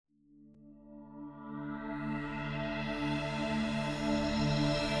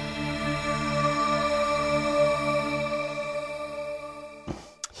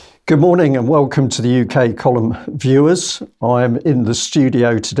Good morning and welcome to the UK column viewers. I'm in the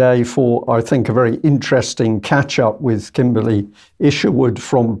studio today for, I think, a very interesting catch-up with Kimberly Isherwood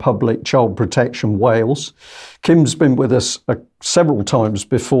from Public Child Protection Wales. Kim's been with us several times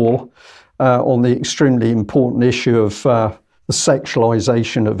before on the extremely important issue of the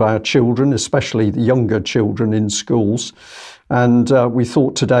sexualisation of our children, especially the younger children in schools. And we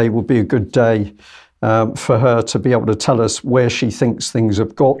thought today would be a good day for her to be able to tell us where she thinks things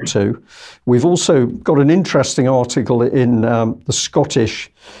have got to. We've also got an interesting article in the Scottish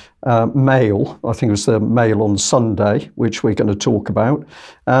Mail, I think it was the Mail on Sunday, which we're going to talk about.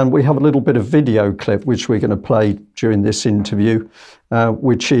 And we have a little bit of video clip which we're going to play during this interview,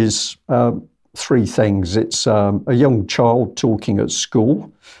 which is three things. It's a young child talking at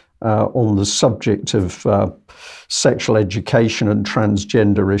school on the subject of sexual education and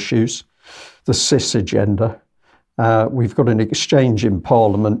transgender issues. The cis agenda. We've got an exchange in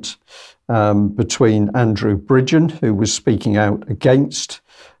Parliament between Andrew Bridgen, who was speaking out against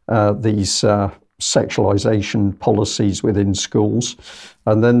these sexualisation policies within schools.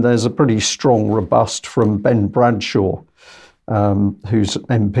 And then there's a pretty strong robust from Ben Bradshaw, who's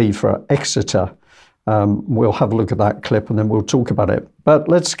MP for Exeter. We'll have a look at that clip and then we'll talk about it. But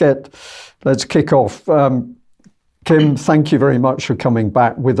let's kick off. Kim, thank you very much for coming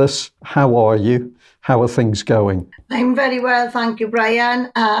back with us. How are you? How are things going? I'm very well, thank you, Brian.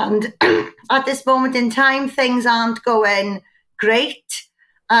 And at this moment in time, things aren't going great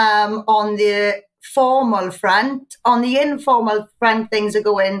on the formal front. On the informal front, things are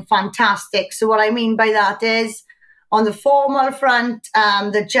going fantastic. So what I mean by that is, on the formal front,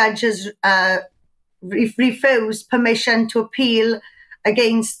 the judge has refused permission to appeal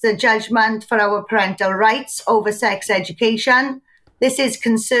against the judgment for our parental rights over sex education. This is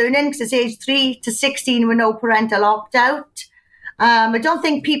concerning because it's age 3 to 16 with no parental opt-out. I don't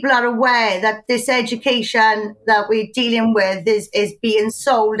think people are aware that this education that we're dealing with is being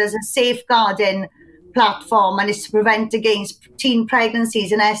sold as a safeguarding platform and is to prevent against teen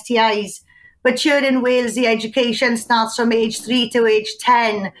pregnancies and STIs. But here in Wales, the education starts from age 3 to age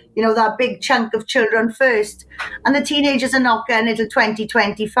 10, that big chunk of children first. And the teenagers are not getting it until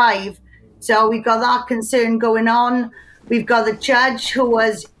 2025. So we've got that concern going on. We've got the judge who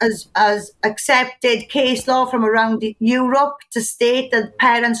has accepted case law from around Europe to state that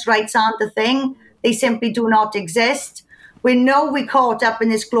parents' rights aren't a thing. They simply do not exist. We know we're caught up in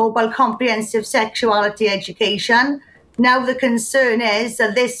this global comprehensive sexuality education. Now the concern is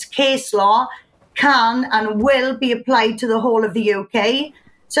that this case law can and will be applied to the whole of the UK.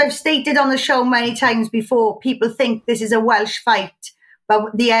 So I've stated on the show many times before, people think this is a Welsh fight.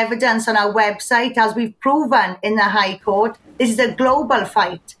 But the evidence on our website, as we've proven in the High Court, this is a global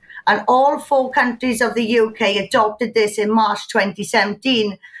fight. And all 4 countries of the UK adopted this in March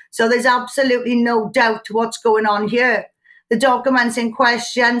 2017. So there's absolutely no doubt what's going on here. The documents in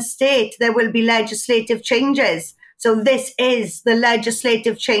question state there will be legislative changes. So this is the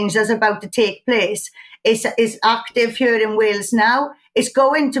legislative change that's about to take place. It's active here in Wales now. It's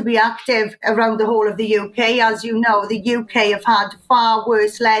going to be active around the whole of the UK. As you know, the UK have had far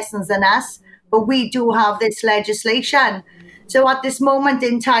worse lessons than us, but we do have this legislation. So at this moment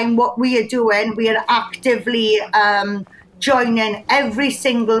in time, what we are doing, we are actively joining every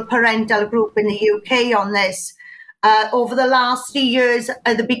single parental group in the UK on this. Over the last 3 years,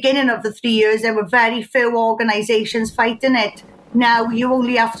 at the beginning of the 3 years, there were very few organisations fighting it. Now you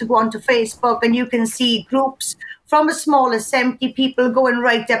only have to go onto Facebook and you can see groups from as small as 70 people going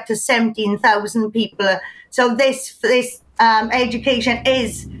right up to 17,000 people. So this education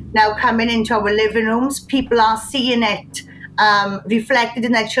is now coming into our living rooms. People are seeing it reflected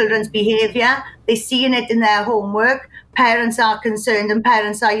in their children's behaviour. They're seeing it in their homework. Parents are concerned and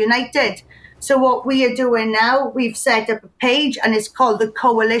parents are united. So what we are doing now, we've set up a page and it's called the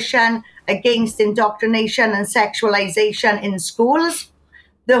Coalition Against Indoctrination and Sexualisation in Schools.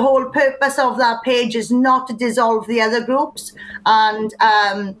 The whole purpose of that page is not to dissolve the other groups and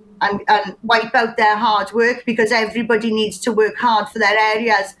wipe out their hard work, because everybody needs to work hard for their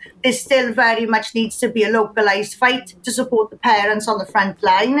areas. There still very much needs to be a localised fight to support the parents on the front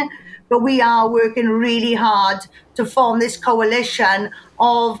line. But we are working really hard to form this coalition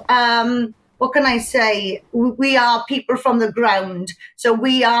of what can I say? We are people from the ground. So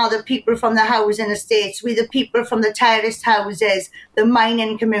we are the people from the housing estates. We're the people from the terraced houses, the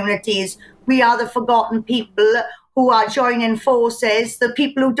mining communities. We are the forgotten people who are joining forces, the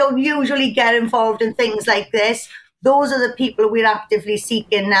people who don't usually get involved in things like this. Those are the people we're actively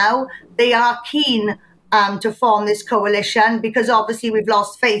seeking now. They are keen to form this coalition, because obviously we've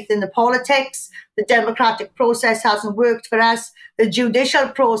lost faith in the politics. The democratic process hasn't worked for us. The judicial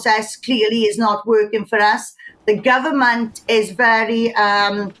process clearly is not working for us. The government is very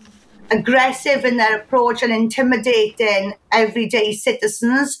aggressive in their approach and intimidating everyday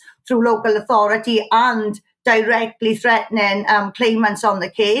citizens through local authority and directly threatening claimants on the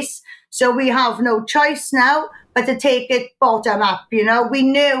case. So we have no choice now but to take it bottom up. You know, we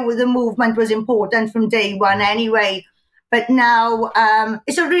knew the movement was important from day one anyway. But now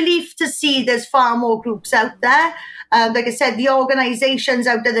it's a relief to see there's far more groups out there. Like I said, the organisations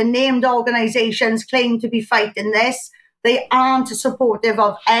out there, the named organisations claim to be fighting this. They aren't supportive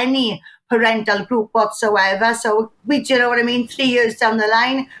of any parental group whatsoever. So do you know what I mean? 3 years down the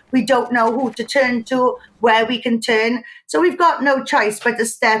line, we don't know who to turn to, where we can turn. So we've got no choice but to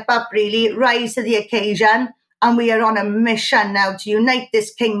step up, really, rise to the occasion. And we are on a mission now to unite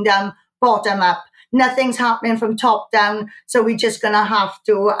this kingdom bottom up. Nothing's happening from top down. So we're just going to have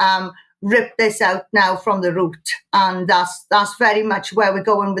to rip this out now from the root. And that's very much where we're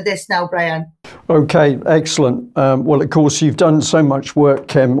going with this now, Brian. Okay, excellent. Well, of course, you've done so much work,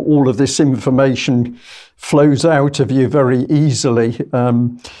 Kim. All of this information flows out of you very easily.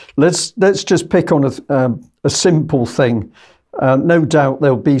 Let's just pick on a simple thing. No doubt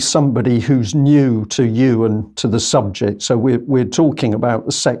there'll be somebody who's new to you and to the subject. So we're talking about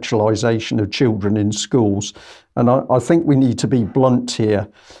the sexualisation of children in schools. And I think we need to be blunt here.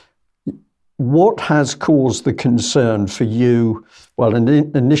 What has caused the concern for you? Well,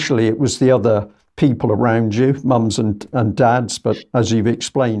 initially it was the other people around you, mums and dads, but as you've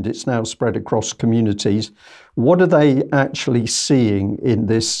explained, it's now spread across communities. What are they actually seeing in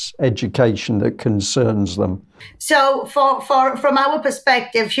this education that concerns them? So from our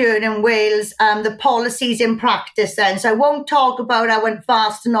perspective here in Wales, the policies in practice then, so I won't talk about our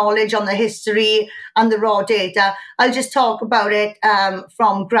vast knowledge on the history and the raw data. I'll just talk about it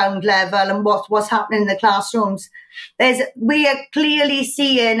from ground level and what's happening in the classrooms. We are clearly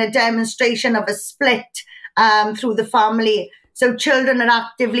seeing a demonstration of a split through the family. So children are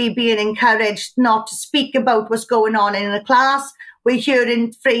actively being encouraged not to speak about what's going on in the class. We're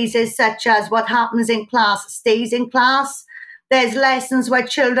hearing phrases such as what happens in class stays in class. There's lessons where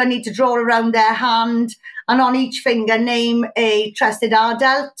children need to draw around their hand and on each finger name a trusted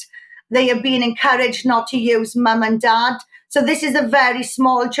adult. They are being encouraged not to use mum and dad. So this is a very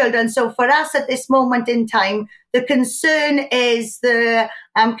small children. So for us at this moment in time, the concern is the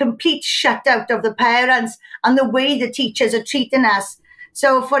complete shutout of the parents and the way the teachers are treating us.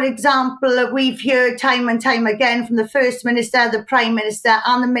 So, for example, we've heard time and time again from the First Minister, the Prime Minister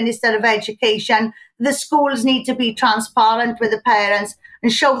and the Minister of Education, the schools need to be transparent with the parents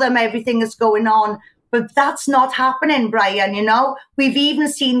and show them everything that's going on. But that's not happening, Brian, you know. We've even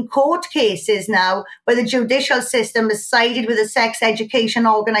seen court cases now where the judicial system has sided with the sex education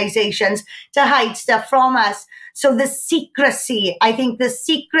organisations to hide stuff from us. So the secrecy, I think the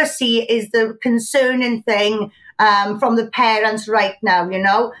secrecy is the concerning thing from the parents right now, you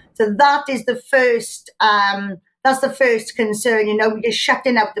know. So that is the first, that's the first concern, you know. You're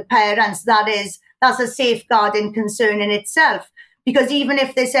shutting out the parents. That's a safeguarding concern in itself. Because even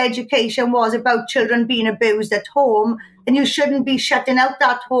if this education was about children being abused at home, then you shouldn't be shutting out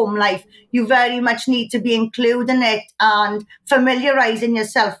that home life. You very much need to be including it and familiarising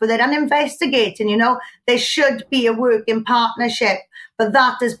yourself with it and investigating, you know. There should be a working partnership, but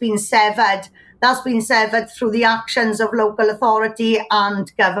that has been severed. That's been severed through the actions of local authority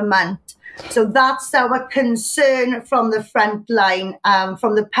and government. So that's our concern from the front line,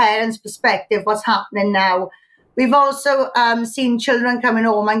 from the parents' perspective, what's happening now. We've also seen children coming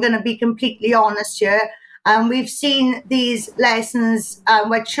home. I'm going to be completely honest here. We've seen these lessons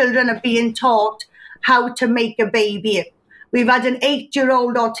where children are being taught how to make a baby. We've had an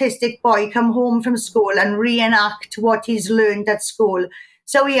 8-year-old autistic boy come home from school and reenact what he's learned at school.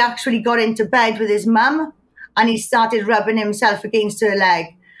 So he actually got into bed with his mum and he started rubbing himself against her leg.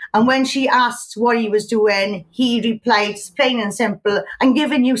 And when she asked what he was doing, he replied, plain and simple, I'm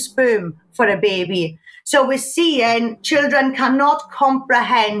giving you sperm for a baby. So we're seeing children cannot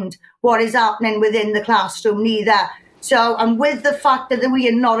comprehend what is happening within the classroom neither. So, and with the fact that we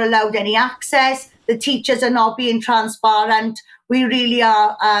are not allowed any access, the teachers are not being transparent, we really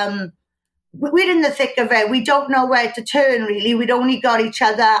are, we're in the thick of it. We don't know where to turn, really. We've only got each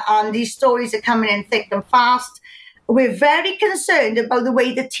other, and these stories are coming in thick and fast. We're very concerned about the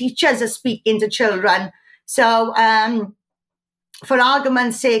way the teachers are speaking to children. So, for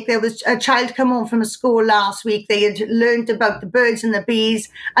argument's sake, there was a child come home from school last week. They had learned about the birds and the bees,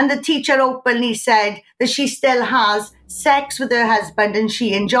 and the teacher openly said that she still has sex with her husband and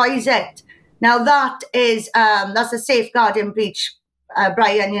she enjoys it. Now that's a safeguarding breach,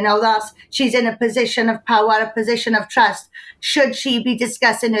 Brian. She's in a position of power, a position of trust. Should she be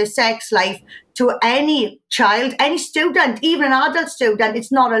discussing her sex life to any child, any student, even an adult student?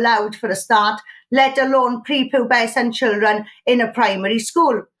 It's not allowed for a start, let alone prepubescent children in a primary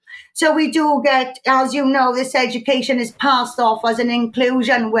school. So we do get, as you know, this education is passed off as an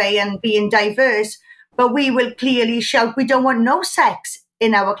inclusion way and being diverse, but we will clearly shout, we don't want no sex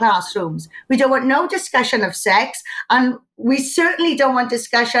in our classrooms. We don't want no discussion of sex, and we certainly don't want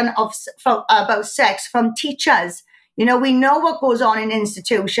discussion about sex from teachers. We know what goes on in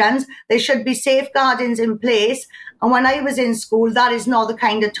institutions. There should be safeguardings in place. And when I was in school, that is not the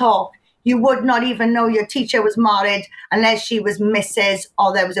kind of talk. You would not even know your teacher was married unless she was Mrs.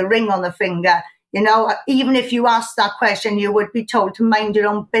 or there was a ring on the finger. Even if you asked that question, you would be told to mind your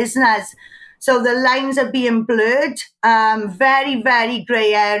own business. So the lines are being blurred, very, very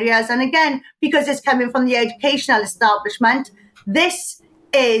grey areas. And again, because it's coming from the educational establishment, this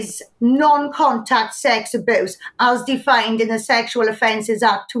is non-contact sex abuse as defined in the Sexual Offences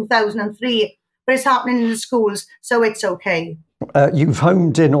Act 2003. But it's happening in the schools, so it's okay. You've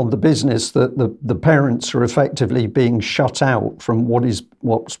homed in on the business that the parents are effectively being shut out from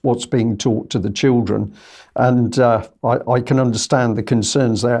what's being taught to the children, and I can understand the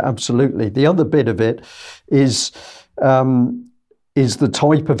concerns there absolutely. The other bit of it is the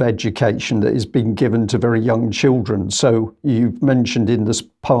type of education that is being given to very young children. So you've mentioned in this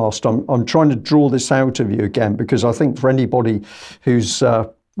past. I'm trying to draw this out of you again because I think for anybody who's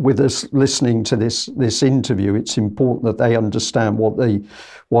with us listening to this interview, it's important that they understand what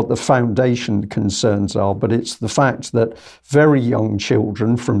the foundation concerns are. But it's the fact that very young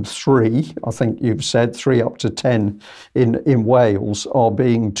children from 3, I think you've said 3 up to 10 in Wales, are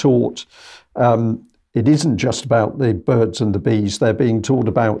being taught. It isn't just about the birds and the bees. They're being taught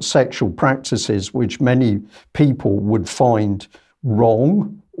about sexual practices which many people would find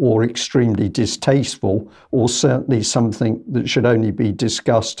wrong or extremely distasteful, or certainly something that should only be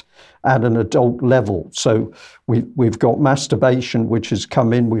discussed at an adult level. So we've got masturbation, which has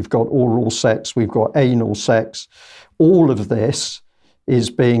come in, we've got oral sex, we've got anal sex. All of this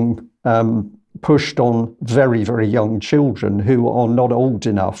is being pushed on very, very young children who are not old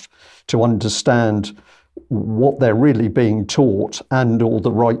enough to understand what they're really being taught and all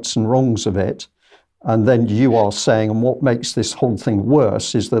the rights and wrongs of it. And then you are saying, and what makes this whole thing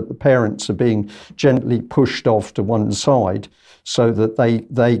worse is that the parents are being gently pushed off to one side so that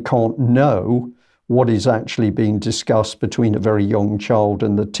they can't know what is actually being discussed between a very young child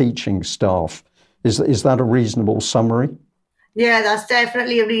and the teaching staff. Is that a reasonable summary? Yeah, that's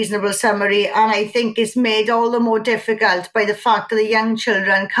definitely a reasonable summary. And I think it's made all the more difficult by the fact that the young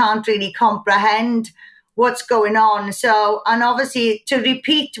children can't really comprehend what's going on. So, and obviously to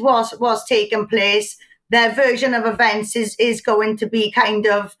repeat what's taken place, their version of events is going to be kind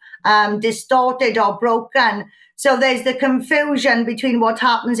of distorted or broken. So there's the confusion between what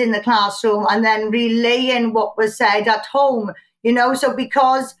happens in the classroom and then relaying what was said at home, so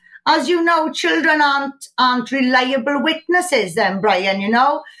because, as you know, children aren't reliable witnesses then, Brian,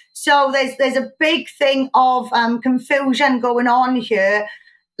 So there's a big thing of confusion going on here.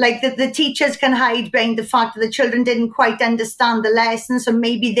 Like the teachers can hide behind the fact that the children didn't quite understand the lesson, so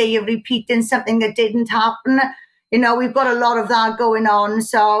maybe they are repeating something that didn't happen. We've got a lot of that going on,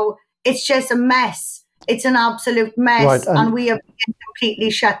 so it's just a mess. It's an absolute mess, right, and we are being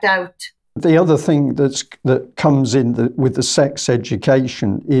completely shut out. The other thing that comes in with the sex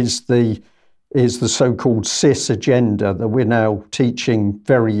education is the so-called cis agenda, that we're now teaching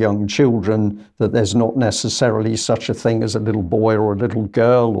very young children that there's not necessarily such a thing as a little boy or a little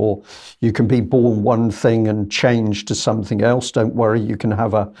girl, or you can be born one thing and change to something else. Don't worry, you can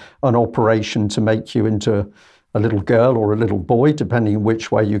have an operation to make you into a little girl or a little boy, depending on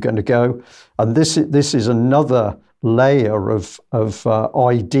which way you're going to go. And this is another layer of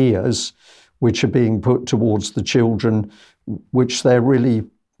ideas which are being put towards the children, which they're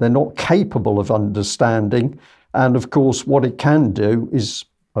not capable of understanding. And of course, what it can do is,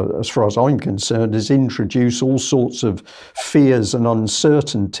 as far as I'm concerned, is introduce all sorts of fears and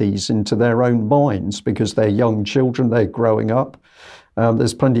uncertainties into their own minds because they're young children, they're growing up.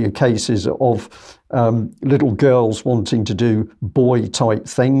 There's plenty of cases of little girls wanting to do boy-type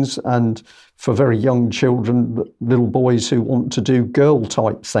things, and for very young children, little boys who want to do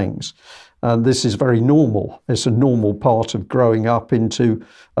girl-type things. And this is very normal. It's a normal part of growing up into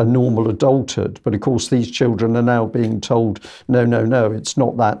a normal adulthood. But of course, these children are now being told, no, it's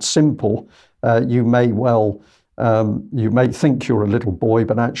not that simple. You may think you're a little boy,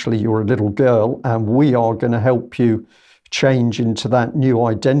 but actually you're a little girl, and we are going to help you change into that new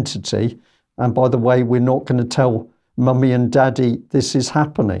identity. And by the way, we're not going to tell mummy and daddy this is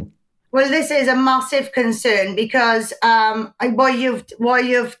happening. Well, this is a massive concern because what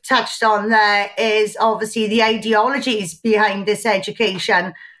you've touched on there is obviously the ideologies behind this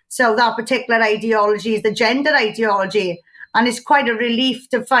education. So that particular ideology is the gender ideology. And it's quite a relief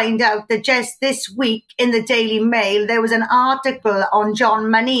to find out that just this week in the Daily Mail, there was an article on John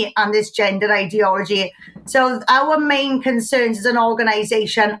Money and this gender ideology. So our main concerns as an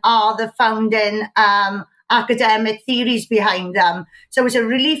organisation are the founding academic theories behind them. So it's a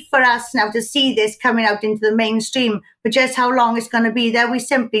relief for us now to see this coming out into the mainstream. But just how long it's going to be there, we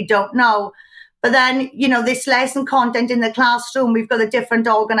simply don't know. But then, this lesson content in the classroom, we've got the different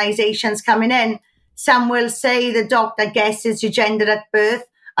organisations coming in. Some will say the doctor guesses your gender at birth.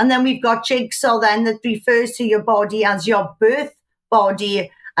 And then we've got Jigsaw then that refers to your body as your birth body.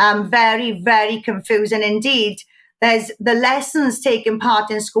 Very, very confusing indeed. There's the lessons taking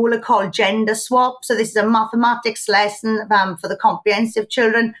part in school are called gender swap. So this is a mathematics lesson for the comprehensive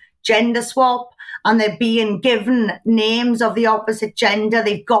children, gender swap. And they're being given names of the opposite gender.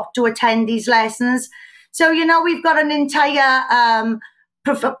 They've got to attend these lessons. So, we've got an entire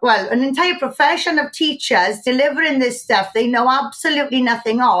profession of teachers delivering this stuff they know absolutely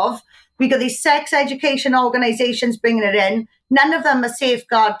nothing of. We've got these sex education organisations bringing it in. None of them are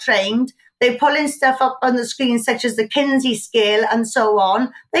safeguard trained. They're pulling stuff up on the screen, such as the Kinsey scale and so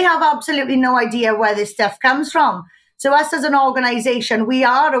on. They have absolutely no idea where this stuff comes from. So us as an organisation, we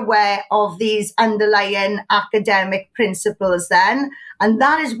are aware of these underlying academic principles then. And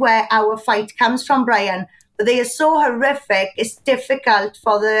that is where our fight comes from, Brian. But they are so horrific, it's difficult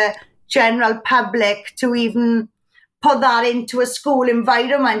for the general public to even put that into a school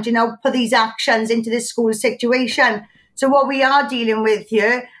environment, put these actions into this school situation. So what we are dealing with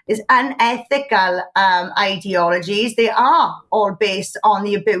here is unethical ideologies. They are all based on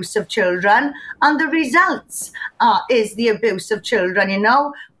the abuse of children, and the results is the abuse of children.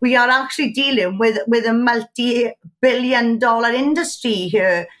 We are actually dealing with a multi-billion-dollar industry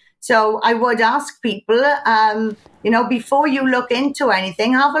here. So I would ask people, before you look into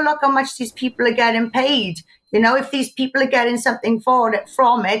anything, have a look how much these people are getting paid. If these people are getting something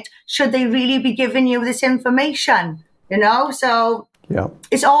from it, should they really be giving you this information? So yeah,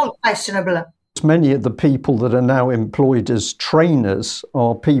 it's all questionable. Many of the people that are now employed as trainers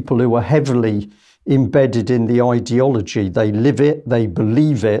are people who are heavily embedded in the ideology. They live it, they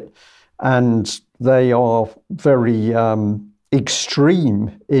believe it, and they are very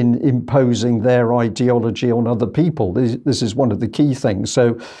extreme in imposing their ideology on other people. This is one of the key things.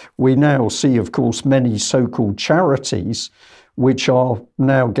 So we now see, of course, many so-called charities which are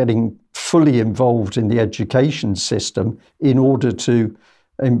now getting fully involved in the education system in order to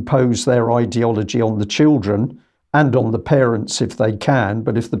impose their ideology on the children and on the parents if they can.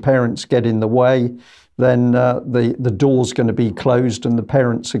 But if the parents get in the way, then the door's going to be closed and the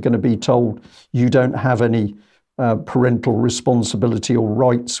parents are going to be told you don't have any parental responsibility or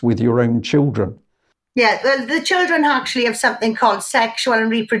rights with your own children. Yeah, the children actually have something called sexual and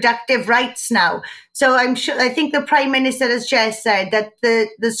reproductive rights now. So I think the Prime Minister has just said that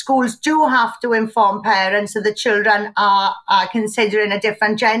the schools do have to inform parents that the children are considering a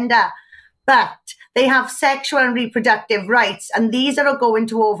different gender. But they have sexual and reproductive rights, and these are going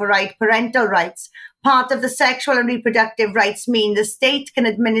to override parental rights. Part of the sexual and reproductive rights mean the state can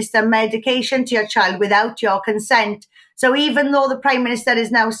administer medication to your child without your consent. So even though the Prime Minister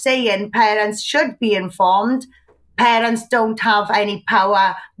is now saying parents should be informed, parents don't have any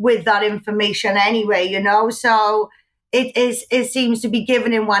power with that information anyway, So it seems to be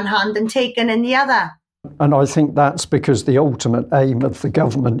given in one hand and taken in the other. And I think that's because the ultimate aim of the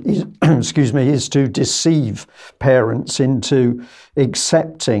government is, is to deceive parents into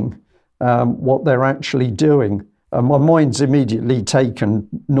accepting what they're actually doing. My mind's immediately taken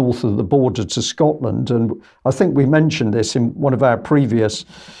north of the border to Scotland. And I think we mentioned this in one of our previous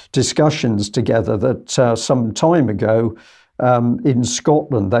discussions together, that some time ago in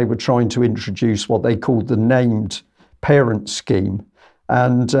Scotland, they were trying to introduce what they called the named parent scheme.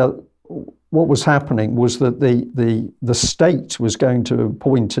 And what was happening was that the state was going to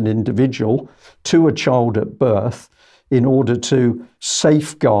appoint an individual to a child at birth in order to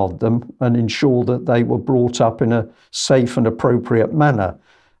safeguard them and ensure that they were brought up in a safe and appropriate manner.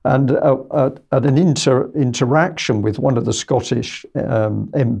 And at an interaction with one of the Scottish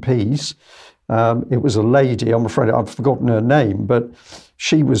MPs, it was a lady, I'm afraid I've forgotten her name, but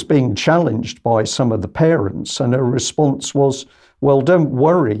she was being challenged by some of the parents, and her response was, well, don't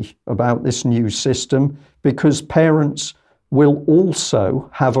worry about this new system because parents will also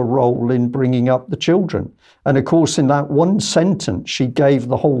have a role in bringing up the children. And of course, in that one sentence, she gave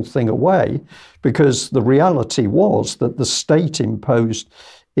the whole thing away, because the reality was that the state-imposed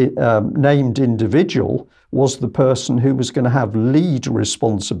named individual was the person who was going to have lead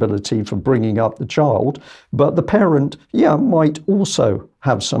responsibility for bringing up the child, but the parent, might also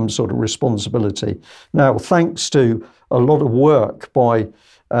have some sort of responsibility. Now, thanks to a lot of work by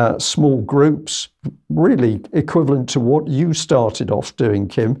small groups, really equivalent to what you started off doing,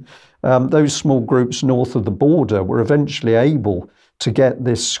 Kim, those small groups north of the border were eventually able to get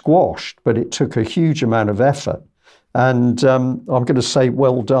this squashed, but it took a huge amount of effort. And I'm going to say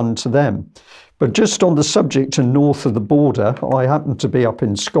well done to them. But just on the subject of north of the border, I happened to be up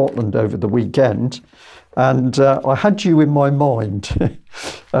in Scotland over the weekend, and I had you in my mind.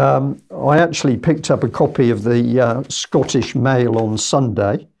 I actually picked up a copy of the Scottish Mail on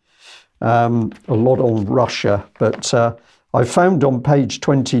Sunday, a lot on Russia, but I found on page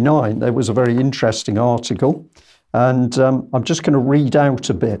 29 there was a very interesting article, and I'm just going to read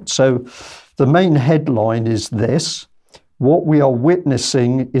out a bit. So the main headline is this: what we are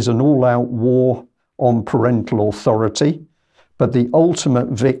witnessing is an all-out war on parental authority, but the ultimate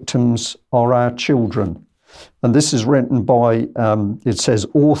victims are our children. And this is written by, it says,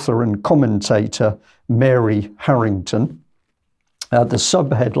 author and commentator Mary Harrington. The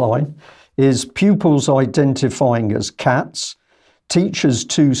subheadline is pupils identifying as cats, teachers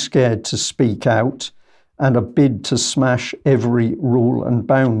too scared to speak out, and a bid to smash every rule and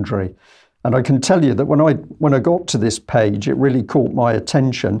boundary. And I can tell you that when I got to this page, it really caught my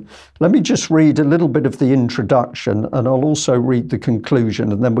attention. Let me just read a little bit of the introduction, and I'll also read the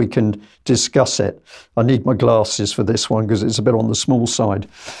conclusion, and then we can discuss it. I need my glasses for this one because it's a bit on the small side.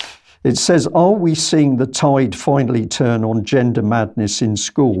 It says, are we seeing the tide finally turn on gender madness in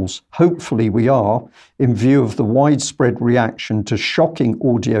schools? Hopefully we are, in view of the widespread reaction to shocking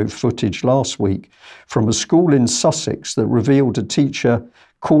audio footage last week from a school in Sussex that revealed a teacher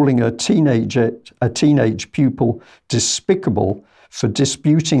calling a teenage pupil despicable for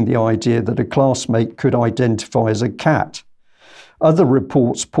disputing the idea that a classmate could identify as a cat. Other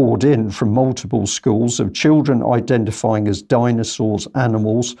reports poured in from multiple schools of children identifying as dinosaurs,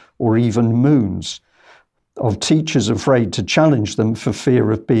 animals, or even moons, of teachers afraid to challenge them for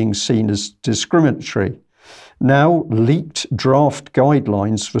fear of being seen as discriminatory. Now, leaked draft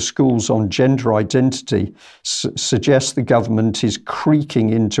guidelines for schools on gender identity suggest the government is creaking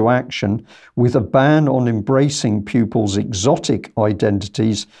into action with a ban on embracing pupils' exotic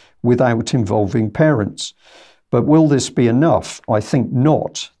identities without involving parents. But will this be enough? I think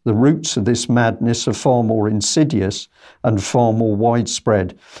not. The roots of this madness are far more insidious and far more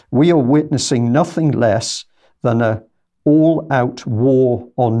widespread. We are witnessing nothing less than an all-out war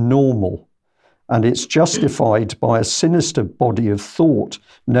on normal, and it's justified by a sinister body of thought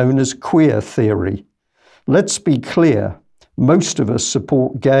known as queer theory. Let's be clear, most of us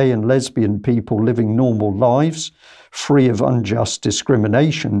support gay and lesbian people living normal lives, free of unjust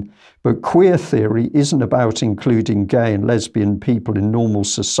discrimination, but queer theory isn't about including gay and lesbian people in normal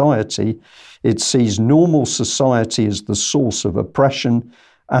society. It sees normal society as the source of oppression,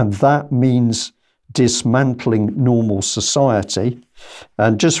 and that means dismantling normal society.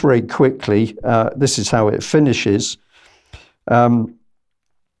 And just very quickly, this is how it finishes.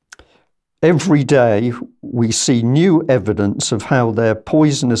 Every day we see new evidence of how their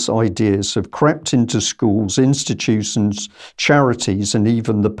poisonous ideas have crept into schools, institutions, charities, and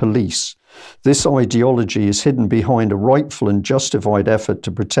even the police. This ideology is hidden behind a rightful and justified effort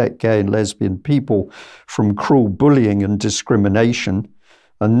to protect gay and lesbian people from cruel bullying and discrimination.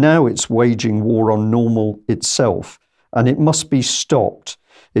 And now it's waging war on normal itself, and it must be stopped.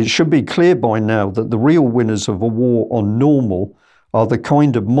 It should be clear by now that the real winners of a war on normal are the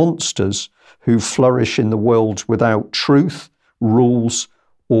kind of monsters who flourish in the world without truth, rules,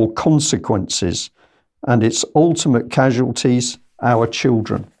 or consequences, and its ultimate casualties, our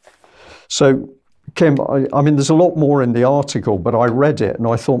children. So, Kim, I mean, there's a lot more in the article, but I read it and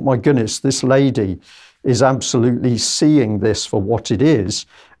I thought, my goodness, this lady is absolutely seeing this for what it is.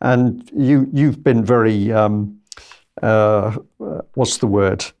 And you've been very, what's the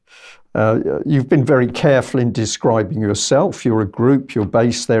word? You've been very careful in describing yourself. You're a group, you're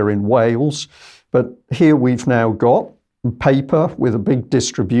based there in Wales. But here we've now got paper with a big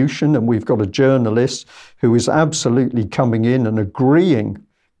distribution, and we've got a journalist who is absolutely coming in and agreeing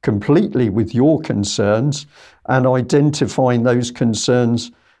completely with your concerns and identifying those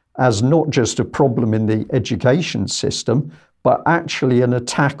concerns as not just a problem in the education system, but actually an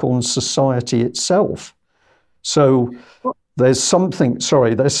attack on society itself. So there's something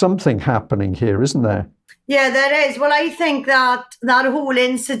happening here, isn't there? Yeah, there is. Well, I think that whole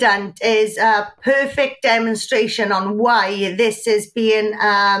incident is a perfect demonstration on why this is being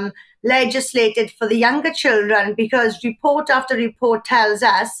legislated for the younger children, because report after report tells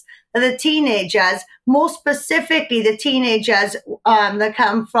us that the teenagers, more specifically the teenagers that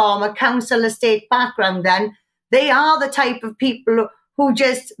come from a council estate background, then they are the type of people who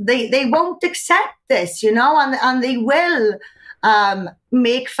just, they won't accept this, and they will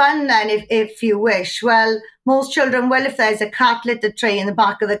make fun then if you wish. Well, most children will if there's a cat litter tray in the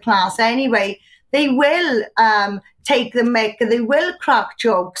back of the class anyway. They will take the mick, they will crack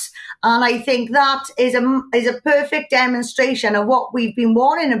jokes. And I think that is a perfect demonstration of what we've been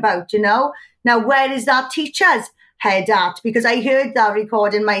warning about, Now, where is that teacher's head at? Because I heard that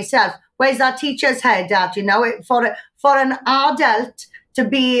recording myself. Where's that teacher's head at? For an adult to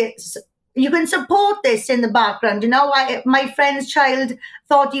be, you can support this in the background. My friend's child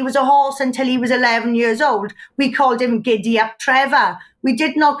thought he was a horse until he was 11 years old. We called him Giddy Up Trevor. We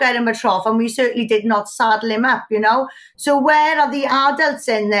did not get him a trough, and we certainly did not saddle him up, So where are the adults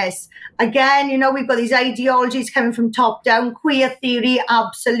in this? Again, we've got these ideologies coming from top down. Queer theory,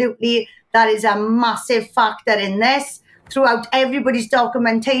 absolutely. That is a massive factor in this. Throughout everybody's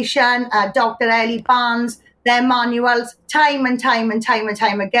documentation, Dr. Ellie Barnes, their manuals, time and time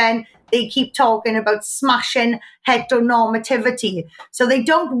again, they keep talking about smashing heteronormativity. So they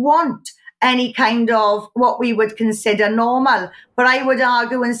don't want any kind of what we would consider normal. But I would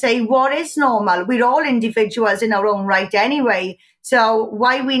argue and say, what is normal? We're all individuals in our own right anyway. So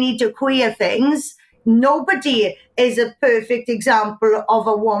why we need to queer things? Nobody is a perfect example of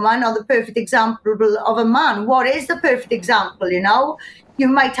a woman or the perfect example of a man. What is the perfect example, You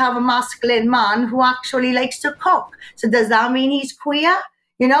might have a masculine man who actually likes to cook. So does that mean he's queer?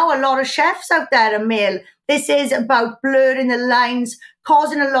 A lot of chefs out there are male. This is about blurring the lines,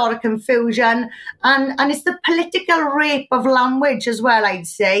 causing a lot of confusion. And it's the political rape of language as well, I'd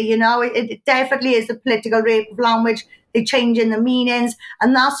say. It definitely is the political rape of language. They're changing the meanings.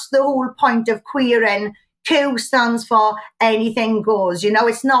 And that's the whole point of queering. Q stands for anything goes.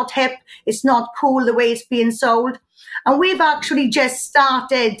 It's not hip. It's not cool the way it's being sold. And we've actually just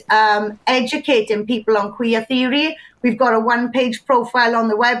started educating people on queer theory. We've got a one-page profile on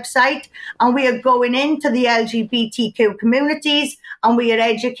the website, and we are going into the LGBTQ communities, and we are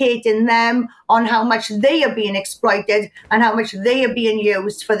educating them on how much they are being exploited and how much they are being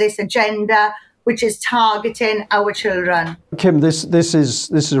used for this agenda, which is targeting our children. Kim, this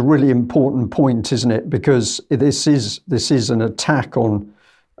is a really important point, isn't it? Because this is an attack on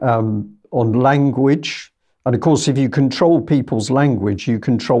language, and of course, if you control people's language, you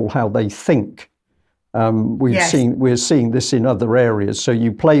control how they think. We're seeing this in other areas. So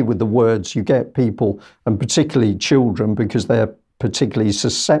you play with the words, you get people, and particularly children, because they're particularly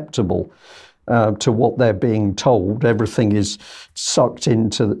susceptible to what they're being told. Everything is sucked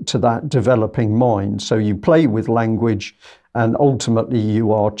into that developing mind. So you play with language, and ultimately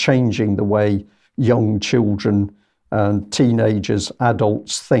you are changing the way young children, teenagers,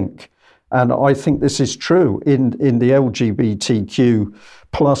 adults think. And I think this is true in the LGBTQ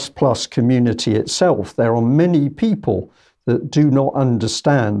plus community itself. There are many people that do not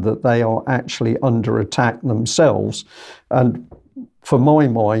understand that they are actually under attack themselves. And for my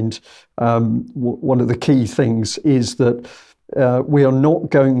mind, one of the key things is that we are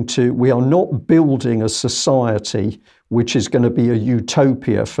not building a society which is going to be a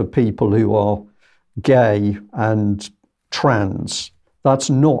utopia for people who are gay and trans.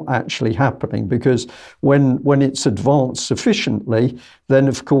 That's not actually happening, because when it's advanced sufficiently, then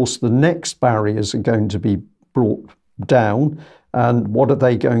of course the next barriers are going to be brought down. And what are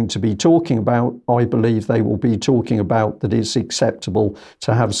they going to be talking about? I believe they will be talking about that it's acceptable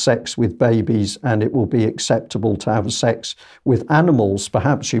to have sex with babies, and it will be acceptable to have sex with animals.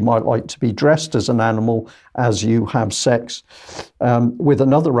 Perhaps you might like to be dressed as an animal as you have sex with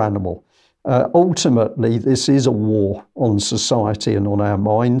another animal. Ultimately, this is a war on society and on our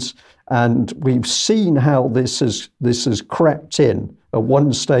minds, and we've seen how this has crept in. At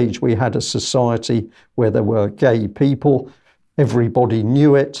one stage, we had a society where there were gay people. Everybody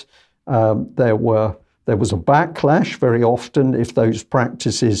knew it. There was a backlash very often if those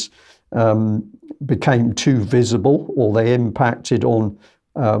practices became too visible, or they impacted on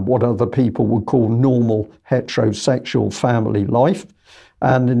what other people would call normal heterosexual family life.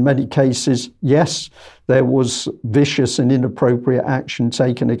 And in many cases, yes, there was vicious and inappropriate action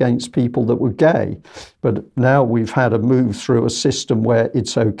taken against people that were gay. But now we've had a move through a system where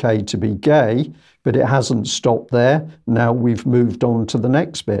it's okay to be gay, but it hasn't stopped there. Now we've moved on to the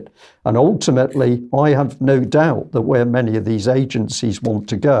next bit. And ultimately, I have no doubt that where many of these agencies want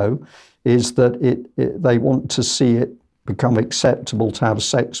to go is that they want to see it become acceptable to have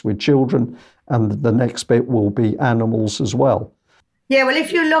sex with children, and the next bit will be animals as well. Yeah, well,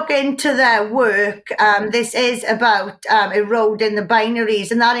 if you look into their work, this is about eroding the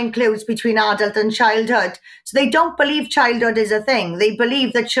binaries, and that includes between adult and childhood. So they don't believe childhood is a thing. They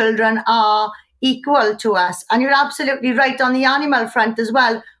believe that children are equal to us. And you're absolutely right on the animal front as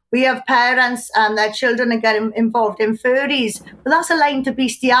well. We have parents and their children are getting involved in furries. But that's a line to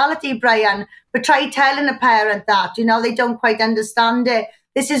bestiality, Brian. But try telling a parent that, they don't quite understand it.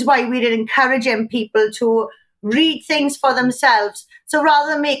 This is why we're encouraging people to read things for themselves. So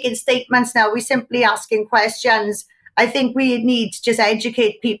rather than making statements now, we're simply asking questions. I think we need to just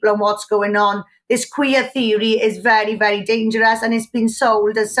educate people on what's going on. This queer theory is very, very dangerous, and it's been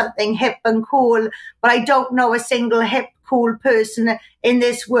sold as something hip and cool. But I don't know a single hip, cool person in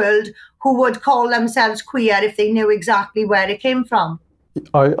this world who would call themselves queer if they knew exactly where it came from.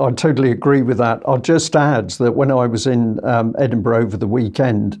 I totally agree with that. I'll just add that when I was in Edinburgh over the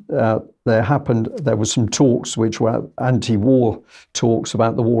weekend, there were some talks which were anti-war talks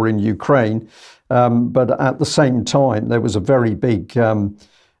about the war in Ukraine. But at the same time, there was a very big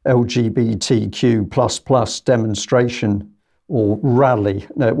LGBTQ++ demonstration or rally.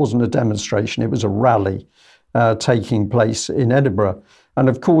 No, it wasn't a demonstration, it was a rally taking place in Edinburgh. And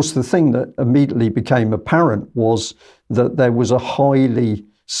of course, the thing that immediately became apparent was that there was a highly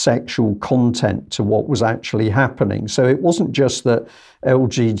sexual content to what was actually happening. So it wasn't just that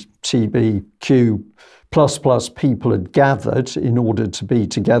LGBTQ++ people had gathered in order to be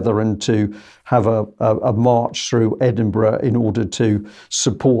together and to have a march through Edinburgh in order to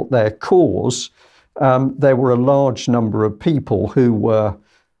support their cause. There were a large number of people who were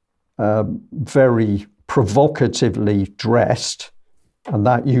very provocatively dressed, and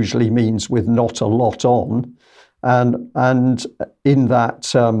that usually means with not a lot on. And in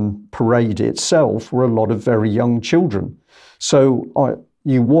that parade itself were a lot of very young children. So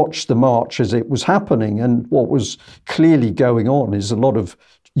you watched the march as it was happening, and what was clearly going on is a lot of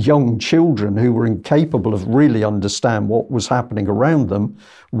young children who were incapable of really understand what was happening around them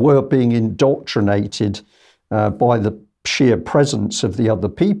were being indoctrinated by the sheer presence of the other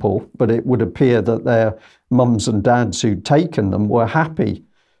people. But it would appear that their mums and dads who'd taken them were happy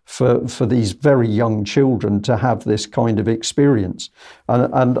for these very young children to have this kind of experience.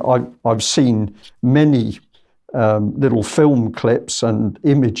 And I've seen many little film clips and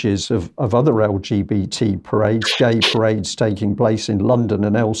images of other LGBT parades, gay parades taking place in London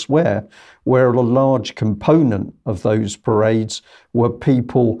and elsewhere, where a large component of those parades were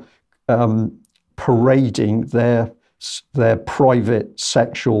people parading their private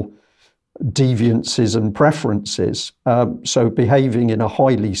sexual deviances and preferences, so behaving in a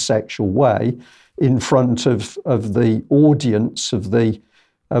highly sexual way in front of the audience of the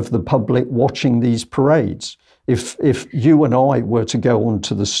public watching these parades. If you and I were to go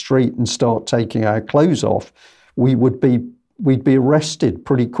onto the street and start taking our clothes off, we'd be arrested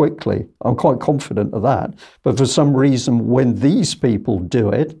pretty quickly. I'm quite confident of that. But for some reason, when these people do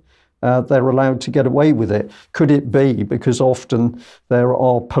it, they're allowed to get away with it. Could it be because often there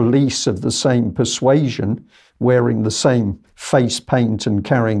are police of the same persuasion wearing the same face paint and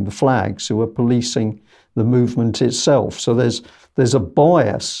carrying the flags who are policing the movement itself? So there's a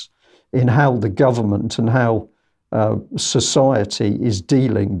bias in how the government and how society is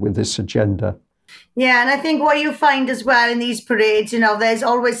dealing with this agenda. Yeah, and I think what you find as well in these parades, there's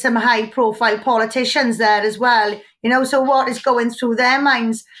always some high-profile politicians there as well. So what is going through their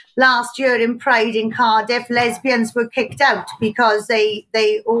minds? Last year in Pride in Cardiff, lesbians were kicked out because they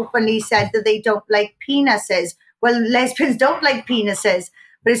openly said that they don't like penises. Well, lesbians don't like penises,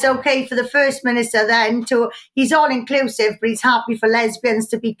 but it's okay for the First Minister then he's all-inclusive, but he's happy for lesbians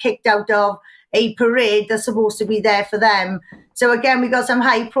to be kicked out of a parade that's supposed to be there for them. So again, we got some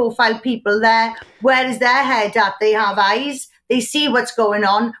high-profile people there. Where is their head at? They have eyes. They see what's going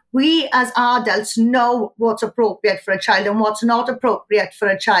on. We as adults know what's appropriate for a child and what's not appropriate for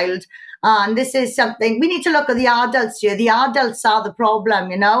a child. And this is something, we need to look at the adults here. The adults are the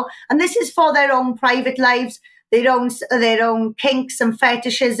problem, and this is for their own private lives, their own kinks and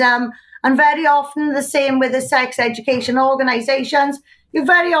fetishism. And very often the same with the sex education organisations. You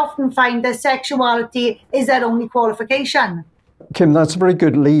very often find that sexuality is their only qualification. Kim, that's a very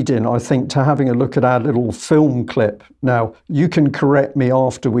good lead-in, I think, to having a look at our little film clip. Now, you can correct me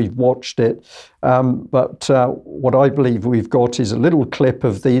after we've watched it, but what I believe we've got is a little clip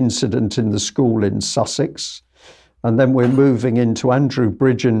of the incident in the school in Sussex, and then we're moving into Andrew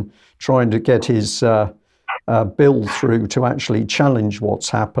Bridgen trying to get his bill through to actually challenge what's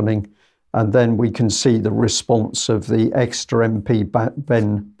happening. And then we can see the response of the Exeter MP,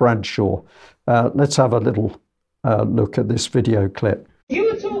 Ben Bradshaw. Let's have a little look at this video clip. You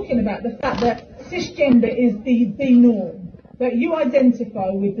were talking about the fact that cisgender is the norm, that you identify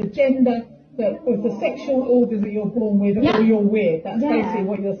with the gender of the sexual orders that you're born with, or you're weird. That's basically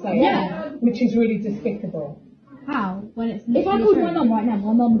what you're saying, which is really despicable. How? When it's if I called my mum right now,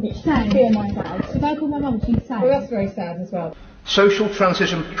 my mum would get sad. Or my dad. If I called my mum, she'd sad. Well, that's very sad as well. Social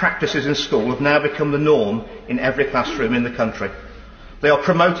transition practices in school have now become the norm in every classroom in the country. They are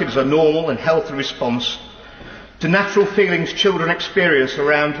promoted as a normal and healthy response to natural feelings children experience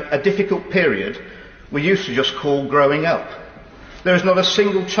around a difficult period we used to just call growing up. There is not a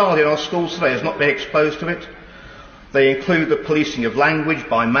single child in our schools today who has not been exposed to it. They include the policing of language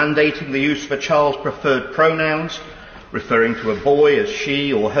by mandating the use of a child's preferred pronouns, referring to a boy as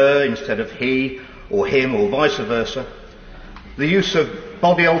she or her instead of he or him or vice versa. The use of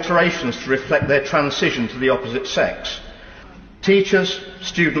body alterations to reflect their transition to the opposite sex. Teachers,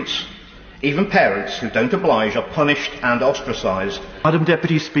 students, even parents who don't oblige are punished and ostracised. Madam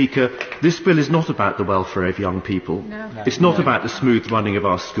Deputy Speaker, this bill is not about the welfare of young people. It's not about the smooth running of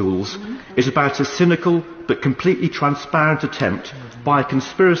our schools. It's about a cynical but completely transparent attempt by a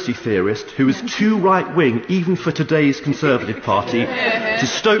conspiracy theorist who is too right-wing even for today's Conservative Party to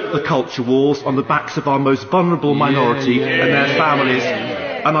stoke the culture wars on the backs of our most vulnerable minority and their families.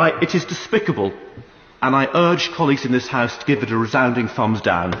 And it is despicable. And I urge colleagues in this House to give it a resounding thumbs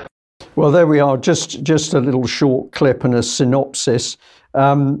down. Well, there we are, just a little short clip and a synopsis.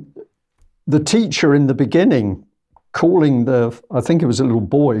 The teacher in the beginning calling I think it was a little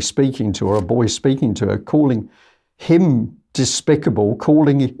boy speaking to her, a boy speaking to her, calling him despicable,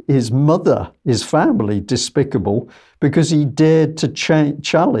 calling his mother, his family despicable, because he dared to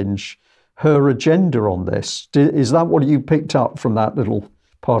challenge her agenda on this. Is that what you picked up from that little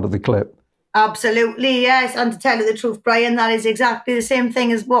part of the clip? Absolutely, yes. And to tell you the truth, Brian, that is exactly the same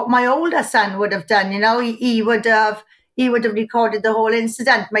thing as what my older son would have done. You know, he would have recorded the whole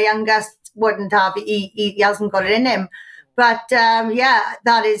incident. My youngest wouldn't have. He hasn't got it in him. But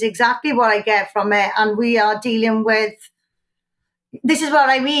that is exactly what I get from it. And we are dealing with. This is what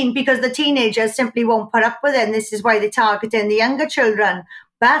I mean, because the teenagers simply won't put up with it. And this is why they're targeting the younger children.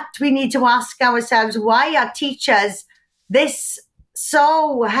 But we need to ask ourselves, why are teachers this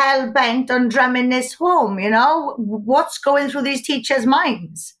so hell-bent on drumming this home? You know, what's going through these teachers'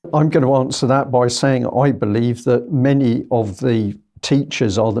 minds? I'm going to answer that by saying I believe that many of the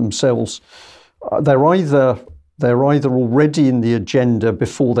teachers are themselves, they're either already in the agenda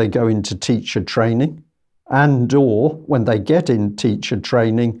before they go into teacher training, and or when they get in teacher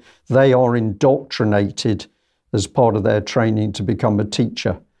training, they are indoctrinated as part of their training to become a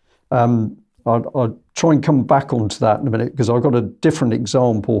teacher. I'll try and come back onto that in a minute, because I've got a different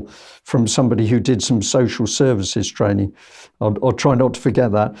example from somebody who did some social services training. I'll try not to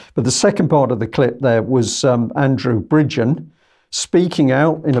forget that. But the second part of the clip there was Andrew Bridgen speaking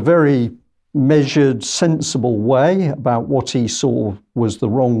out in a very measured, sensible way about what he saw was the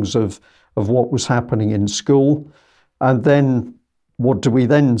wrongs of what was happening in school. And then what do we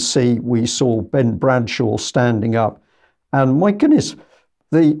then see? We saw Ben Bradshaw standing up. And my goodness,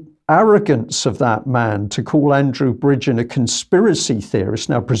 the arrogance of that man to call Andrew Bridgen a conspiracy theorist.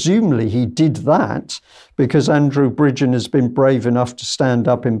 Now, presumably he did that because Andrew Bridgen has been brave enough to stand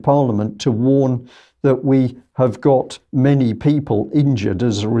up in Parliament to warn that we have got many people injured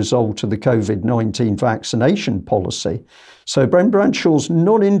as a result of the COVID-19 vaccination policy. So Ben Bradshaw's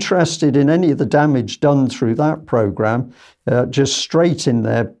not interested in any of the damage done through that programme, just straight in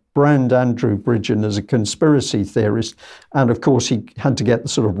there, brand Andrew Bridgen as a conspiracy theorist. And of course, he had to get the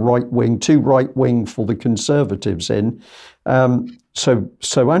sort of too right wing for the Conservatives in. So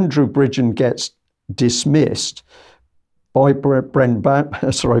Andrew Bridgen gets dismissed by Ben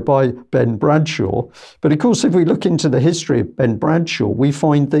Bradshaw. But of course, if we look into the history of Ben Bradshaw, we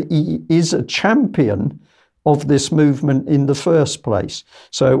find that he is a champion of this movement in the first place.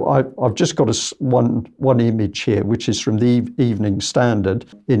 So I've just got one image here, which is from the Evening Standard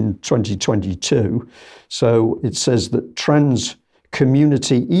in 2022. So it says that trans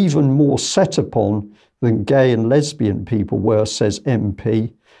community even more set upon than gay and lesbian people were, says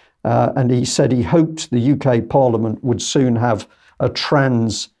MP. And he said he hoped the UK Parliament would soon have a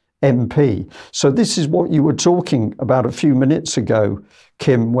trans MP. So this is what you were talking about a few minutes ago,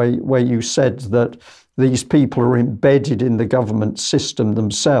 Kim, where you said that these people are embedded in the government system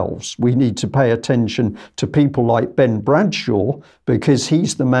themselves. We need to pay attention to people like Ben Bradshaw because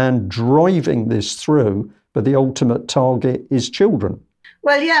he's the man driving this through, but the ultimate target is children.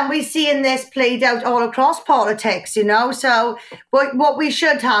 Well, yeah, and we're seeing this played out all across politics, So what we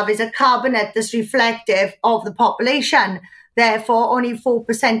should have is a cabinet that's reflective of the population. Therefore, only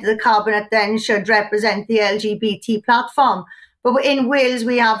 4% of the cabinet then should represent the LGBT platform. But in Wales,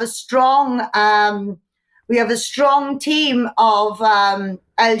 we have a strong team of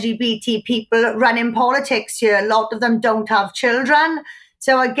LGBT people running politics here. A lot of them don't have children.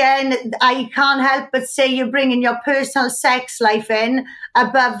 So again, I can't help but say you're bringing your personal sex life in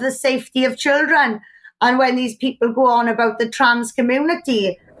above the safety of children. And when these people go on about the trans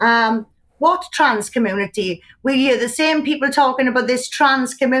community, what trans community? We hear the same people talking about this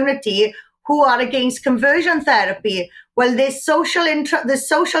trans community who are against conversion therapy. Well, this social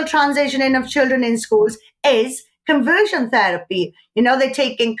transitioning of children in schools is conversion therapy. They're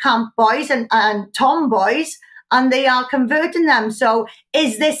taking camp boys and tomboys, and they are converting them. So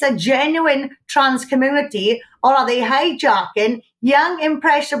is this a genuine trans community, or are they hijacking young,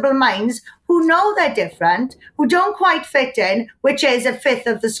 impressionable minds who know they're different, who don't quite fit in, which is a fifth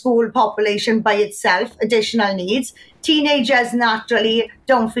of the school population by itself, additional needs? Teenagers naturally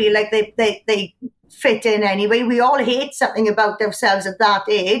don't feel like they fit in anyway. We all hate something about ourselves at that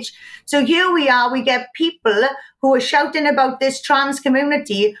age. So here we are, we get people who are shouting about this trans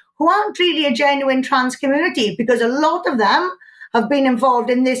community who aren't really a genuine trans community, because a lot of them have been involved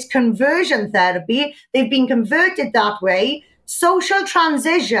in this conversion therapy. They've been converted that way. Social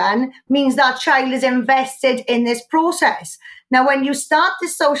transition means that child is invested in this process. Now, when you start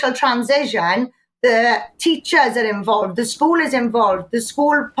this social transition, the teachers are involved, the school is involved, the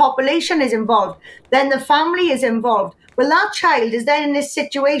school population is involved, then the family is involved. Well, that child is then in this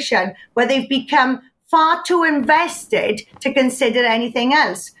situation where they've become far too invested to consider anything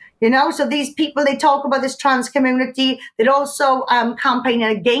else. So these people, they talk about this trans community. They're also campaigning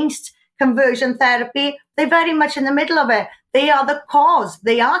against conversion therapy. They're very much in the middle of it. They are the cause.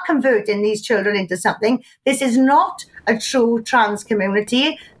 They are converting these children into something. This is not a true trans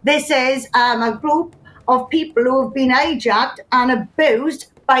community. This is a group of people who have been hijacked and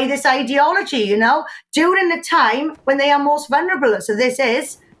abused by this ideology, during the time when they are most vulnerable. So this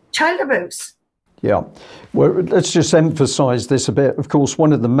is child abuse. Yeah, well, let's just emphasise this a bit. Of course,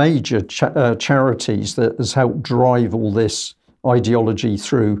 one of the major charities that has helped drive all this ideology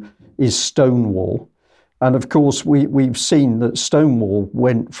through is Stonewall. And of course, we've seen that Stonewall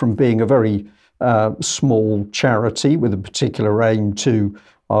went from being a very small charity with a particular aim to,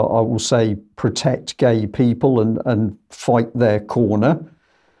 I will say, protect gay people and fight their corner,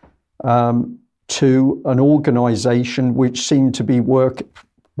 to an organisation which seemed to be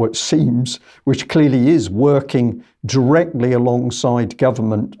which clearly is working directly alongside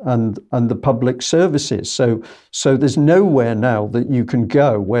government and the public services. So there's nowhere now that you can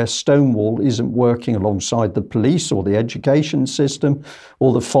go where Stonewall isn't working alongside the police or the education system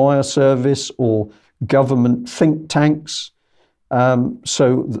or the fire service or government think tanks.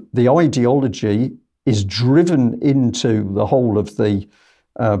 So the ideology is driven into the whole of the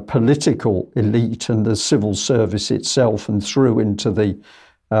political elite and the civil service itself, and through into the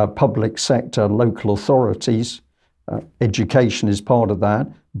public sector, local authorities. Education is part of that,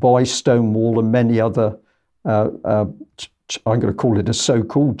 by Stonewall and many other, I'm going to call it a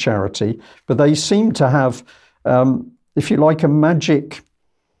so-called charity, but they seem to have, if you like, a magic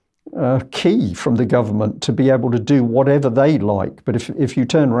key from the government to be able to do whatever they like. But if you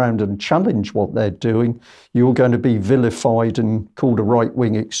turn around and challenge what they're doing, you're going to be vilified and called a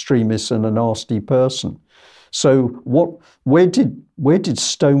right-wing extremist and a nasty person. So where did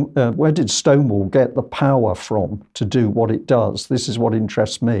Stonewall get the power from to do what it does? This is what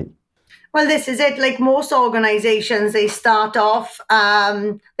interests me. Well, this is it. Like most organisations, they start off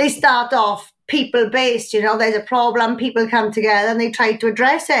people-based. There's a problem, people come together and they try to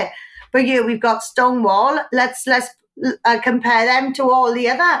address it. But here we've got Stonewall. Let's compare them to all the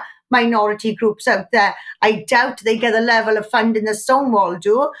other minority groups out there. I doubt they get the level of funding that Stonewall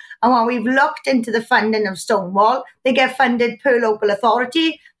do. And when we've looked into the funding of Stonewall, they get funded per local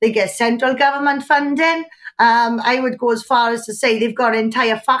authority. They get central government funding. I would go as far as to say they've got an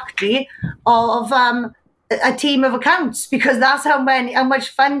entire factory of a team of accounts, because that's how much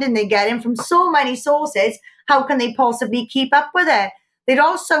funding they're getting from so many sources. How can they possibly keep up with it? They're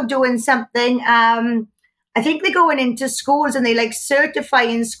also doing something. I think they're going into schools and they certify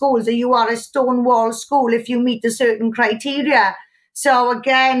in schools that you are a Stonewall school if you meet a certain criteria. So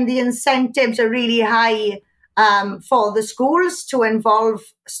again, the incentives are really high for the schools to involve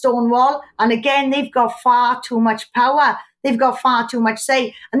Stonewall. And again, they've got far too much power. They've got far too much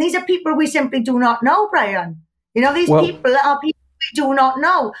say. And these are people we simply do not know, Brian. These people are people we do not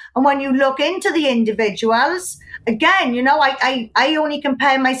know. And when you look into the individuals again, I only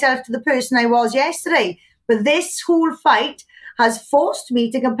compare myself to the person I was yesterday. But this whole fight has forced me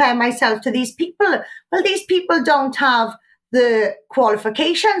to compare myself to these people. Well, these people don't have the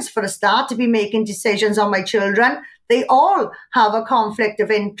qualifications, for a start, to be making decisions on my children. They all have a conflict of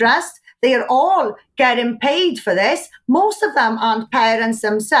interest. They are all getting paid for this. Most of them aren't parents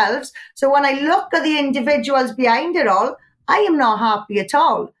themselves. So when I look at the individuals behind it all, I am not happy at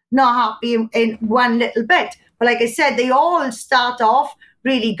all. Not happy in one little bit. But like I said, they all start off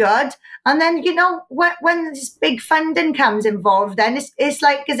really good. And then, when this big funding comes involved, then it's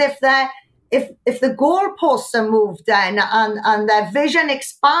like as if if the goalposts are moved then and their vision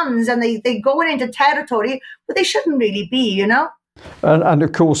expands and they go into territory but they shouldn't really be, And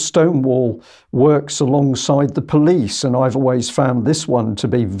of course, Stonewall works alongside the police, and I've always found this one to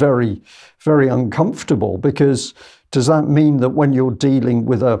be very, very uncomfortable, because does that mean that when you're dealing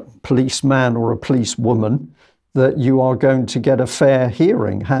with a policeman or a policewoman that you are going to get a fair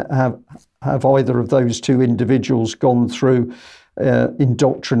hearing? Have either of those two individuals gone through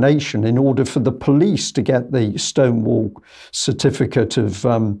indoctrination in order for the police to get the Stonewall certificate of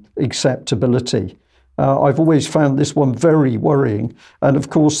acceptability? I've always found this one very worrying. And of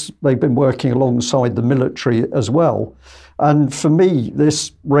course, they've been working alongside the military as well. And for me,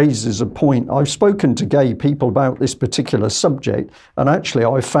 this raises a point. I've spoken to gay people about this particular subject, and actually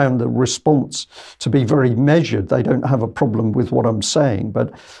I found the response to be very measured. They don't have a problem with what I'm saying.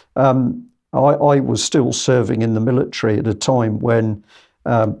 But I was still serving in the military at a time when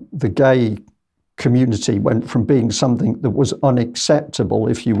the gay community went from being something that was unacceptable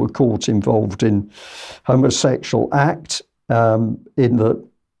if you were caught involved in homosexual act. In the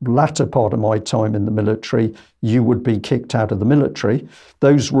latter part of my time in the military, you would be kicked out of the military.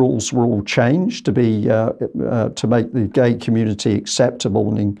 Those rules were all changed to be to make the gay community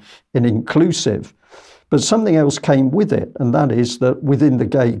acceptable and inclusive. But something else came with it, and that is that within the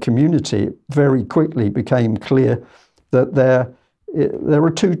gay community, it very quickly became clear that there are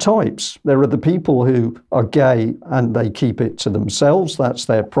two types. There are the people who are gay and they keep it to themselves. That's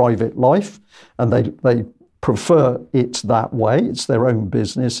their private life, and they prefer it that way. It's their own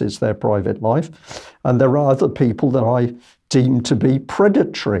business, it's their private life. And there are other people that I deem to be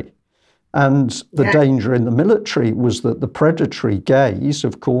predatory. And the danger in the military was that the predatory gays,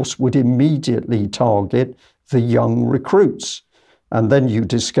 of course, would immediately target the young recruits. And then you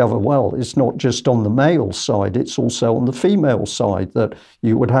discover, well, it's not just on the male side, it's also on the female side, that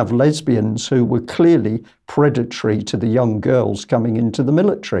you would have lesbians who were clearly predatory to the young girls coming into the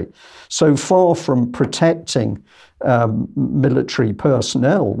military. So far from protecting military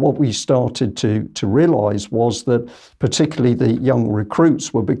personnel, what we started to realise was that particularly the young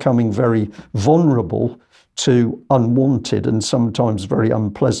recruits were becoming very vulnerable to unwanted and sometimes very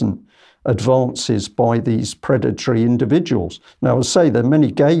unpleasant advances by these predatory individuals. Now, I say there are many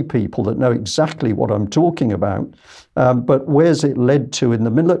gay people that know exactly what I'm talking about, but where's it led to in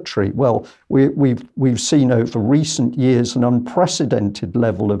the military? Well, we've seen over recent years an unprecedented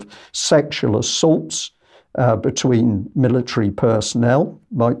level of sexual assaults between military personnel,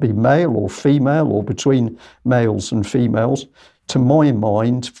 might be male or female, or between males and females. To my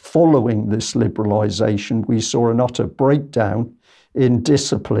mind, following this liberalisation, we saw an utter breakdown in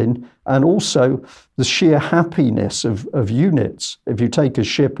discipline and also the sheer happiness of units. If you take a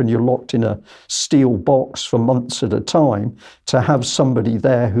ship and you're locked in a steel box for months at a time, to have somebody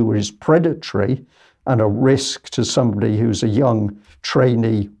there who is predatory and a risk to somebody who's a young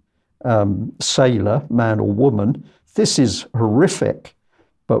trainee sailor, man or woman, this is horrific.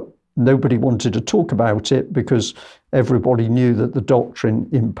 But nobody wanted to talk about it because everybody knew that the doctrine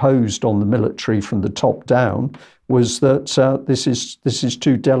imposed on the military from the top down was that this is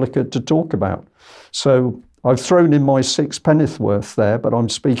too delicate to talk about. So I've thrown in my sixpenneth worth there, but I'm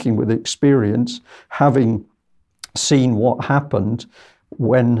speaking with experience, having seen what happened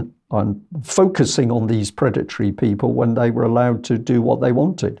when I'm focusing on these predatory people when they were allowed to do what they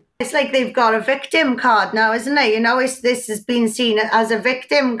wanted. It's like they've got a victim card now, isn't it? This has been seen as a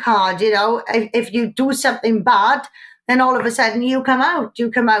victim card. If you do something bad, then all of a sudden you come out.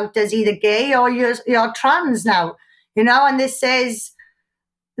 You come out as either gay or you're trans now. And this is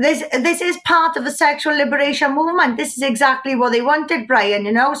part of the sexual liberation movement. This is exactly what they wanted, Brian.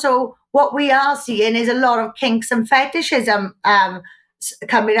 So what we are seeing is a lot of kinks and fetishism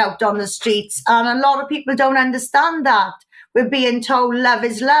coming out on the streets, and a lot of people don't understand that. We're being told love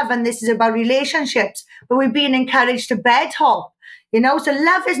is love and this is about relationships, but we're being encouraged to bed hop, so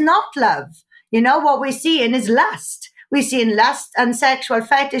love is not love. What we're seeing is lust. We're seeing lust and sexual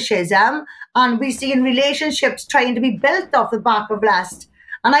fetishism, and we're seeing relationships trying to be built off the back of lust.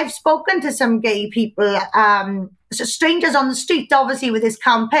 And I've spoken to some gay people, so strangers on the street, obviously, with this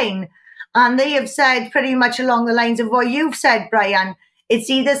campaign. And they have said pretty much along the lines of what you've said, Brian. It's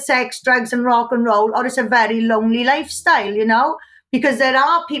either sex, drugs and rock and roll, or it's a very lonely lifestyle, you know, because there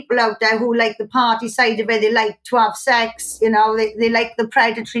are people out there who like the party side of it. They like to have sex, you know, they like the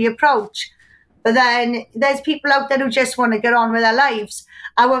predatory approach. But then there's people out there who just want to get on with their lives.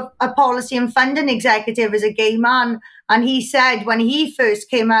 Our policy and funding executive is a gay man. And he said when he first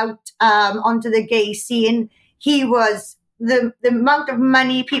came out onto the gay scene, he was the amount of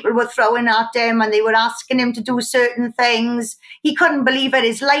money people were throwing at him and they were asking him to do certain things. He couldn't believe it.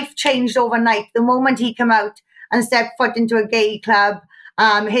 His life changed overnight. The moment he came out and stepped foot into a gay club,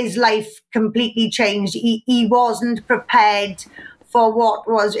 his life completely changed. He wasn't prepared for what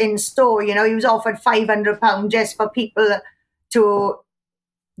was in store. You know, he was offered £500 just for people to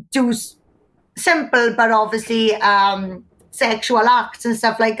do simple but obviously sexual acts and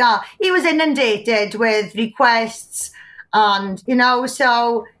stuff like that. He was inundated with requests and, you know,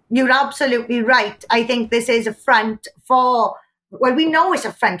 so you're absolutely right. I think this is a front for, well, we know it's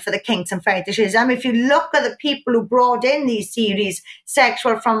a front for the kinks and fetishism. If you look at the people who brought in these series,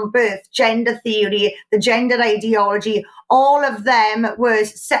 Sexual from Birth, Gender Theory, the gender ideology, all of them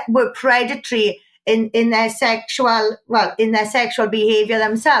were predatory in their sexual behavior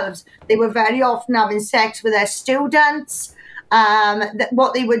themselves. They were very often having sex with their students,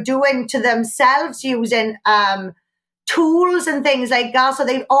 what they were doing to themselves using tools and things like that. So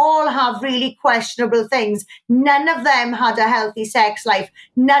they all have really questionable things. None of them had a healthy sex life.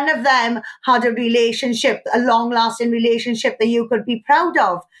 None of them had a relationship, a long-lasting relationship that you could be proud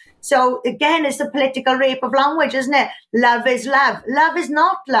of. So again, it's the political rape of language, isn't it? Love is love. Love is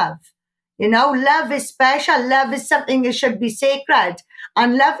not love. You know, love is special. Love is something that should be sacred.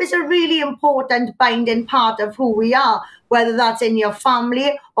 And love is a really important binding part of who we are, whether that's in your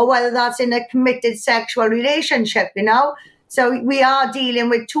family or whether that's in a committed sexual relationship, you know. So we are dealing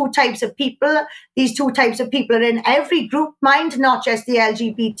with two types of people. These two types of people are in every group mind, not just the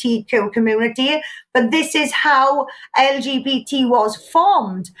LGBTQ community, but this is how LGBT was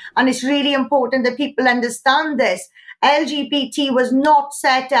formed. And it's really important that people understand this. LGBT was not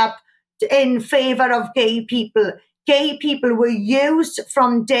set up in favor of gay people. Gay people were used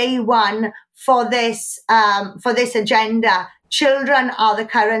from day one for this agenda. Children are the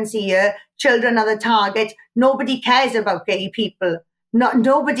currency here. Children are the target. Nobody cares about gay people.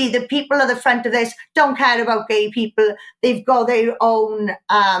 Nobody. The people at the front of this don't care about gay people. They've got their own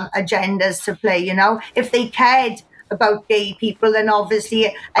agendas to play, you know. If they cared about gay people, then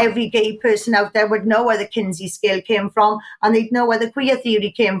obviously every gay person out there would know where the Kinsey scale came from and they'd know where the queer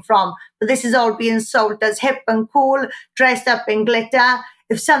theory came from. But this is all being sold as hip and cool, dressed up in glitter.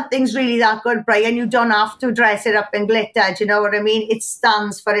 If something's really that good, Brian, you don't have to dress it up in glitter. Do you know what I mean? It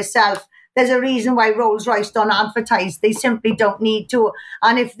stands for itself. There's a reason why Rolls-Royce don't advertise. They simply don't need to.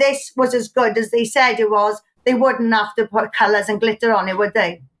 And if this was as good as they said it was, they wouldn't have to put colours and glitter on it, would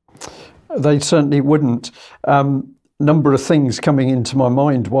they? They certainly wouldn't. Number of things coming into my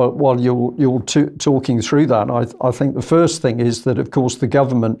mind while you're talking through that. I think the first thing is that, of course, the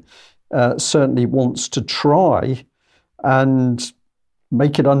government certainly wants to try and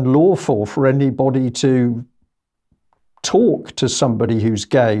make it unlawful for anybody to talk to somebody who's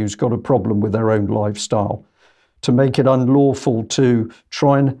gay, who's got a problem with their own lifestyle, to make it unlawful to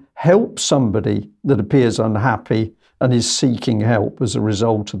try and help somebody that appears unhappy and is seeking help as a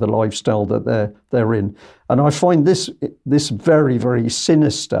result of the lifestyle that they're in. And I find this very, very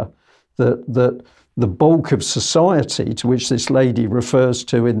sinister, that the bulk of society, to which this lady refers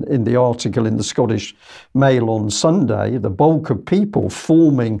to in the article in the Scottish Mail on Sunday, the bulk of people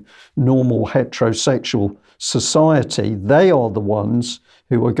forming normal heterosexual society, they are the ones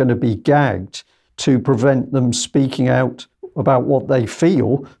who are going to be gagged to prevent them speaking out about what they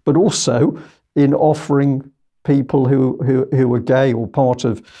feel, but also in offering people who are gay or part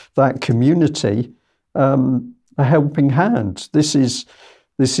of that community a helping hand. This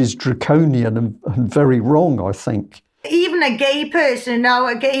is draconian and very wrong, I think. Even a gay person now,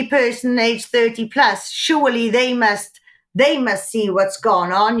 a gay person aged 30 plus, surely they must see what's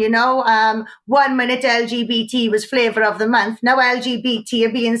going on, you know. 1 minute LGBT was flavour of the month. Now LGBT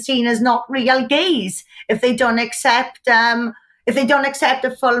are being seen as not real gays if they don't accept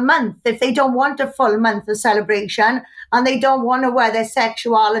a full month, if they don't want a full month of celebration and they don't want to wear their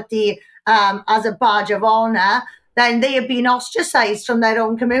sexuality as a badge of honour, then they have been ostracised from their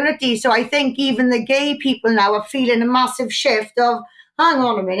own community. So I think even the gay people now are feeling a massive shift of, hang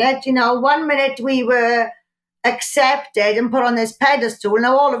on a minute, you know, 1 minute we were accepted and put on this pedestal.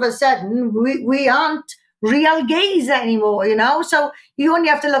 Now all of a sudden we aren't real gays anymore, you know? So you only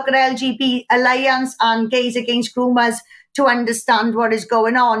have to look at LGBT Alliance and Gays Against Groomers to understand what is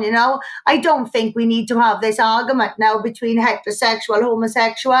going on, you know? I don't think we need to have this argument now between heterosexual,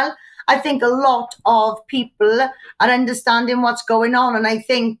 homosexual. I think a lot of people are understanding what's going on, and I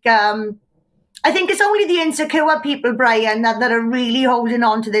think it's only the insecure people, Brian, that are really holding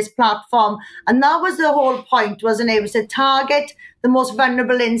on to this platform. And that was the whole point, wasn't it? It was to target the most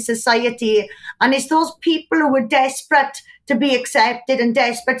vulnerable in society. And it's those people who were desperate to be accepted and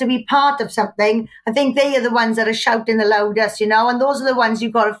desperate to be part of something. I think they are the ones that are shouting the loudest, you know, and those are the ones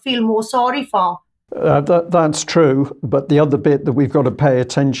you've got to feel more sorry for. That's true, but the other bit that we've got to pay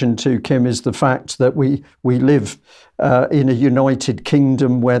attention to, Kim, is the fact that we live in a United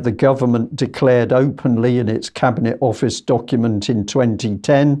Kingdom where the government declared openly in its Cabinet Office document in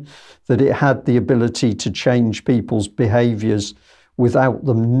 2010 that it had the ability to change people's behaviours without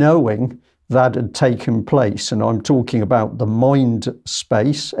them knowing that had taken place. And I'm talking about the Mind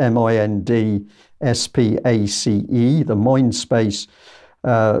Space, MINDSPACE, the Mind Space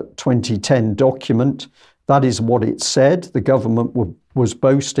 2010 document. That is what it said. The government was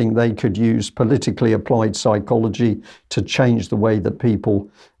boasting they could use politically applied psychology to change the way that people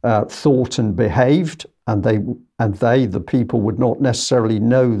thought and behaved, and the people would not necessarily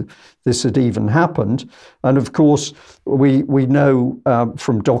know this had even happened. And of course, we know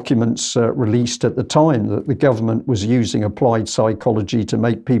from documents released at the time that the government was using applied psychology to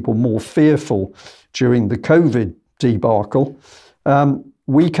make people more fearful during the COVID debacle.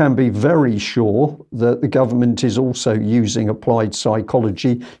 We can be very sure that the government is also using applied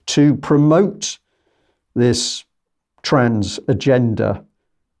psychology to promote this trans agenda.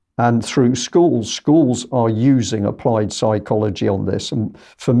 And through schools are using applied psychology on this. And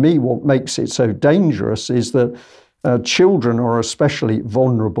for me, what makes it so dangerous is that children are especially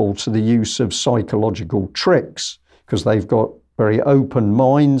vulnerable to the use of psychological tricks because they've got very open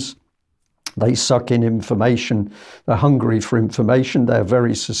minds. They suck in information. They're hungry for information. They're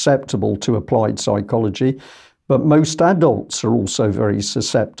very susceptible to applied psychology. But most adults are also very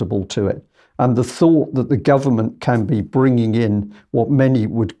susceptible to it. And the thought that the government can be bringing in what many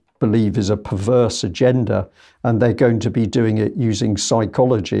would believe is a perverse agenda, and they're going to be doing it using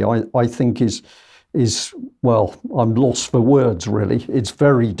psychology, I think is well, I'm lost for words, really. It's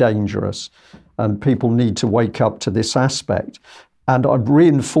very dangerous. And people need to wake up to this aspect. And I'd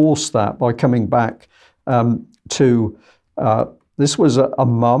reinforce that by coming back to this was a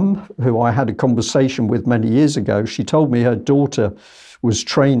mum who I had a conversation with many years ago. She told me her daughter was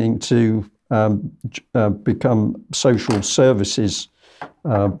training to become social services,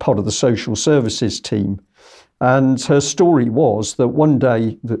 part of the social services team. And her story was that one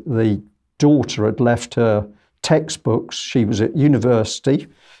day the daughter had left her textbooks. She was at university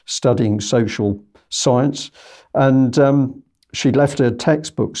studying social science, and she left her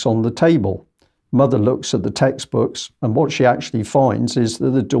textbooks on the table. Mother looks at the textbooks, and what she actually finds is that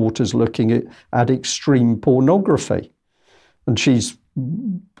the daughter's looking at extreme pornography. And she's,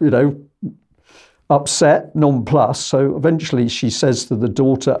 upset, nonplussed. So eventually she says to the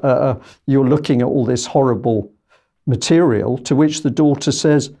daughter, you're looking at all this horrible material, to which the daughter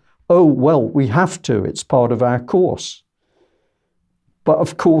says, oh, well, we have to. It's part of our course. But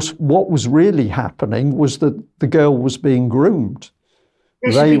of course, what was really happening was that the girl was being groomed.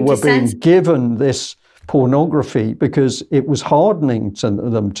 They were being given this pornography because it was hardening to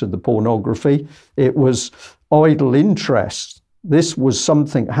them to the pornography. It was idle interest. This was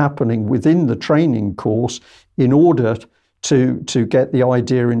something happening within the training course in order to get the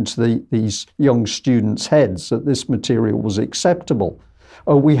idea into these young students' heads that this material was acceptable.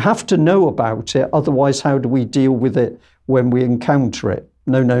 Oh, we have to know about it, otherwise how do we deal with it when we encounter it?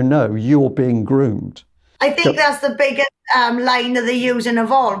 No, you're being groomed. I think that's the biggest line that they're using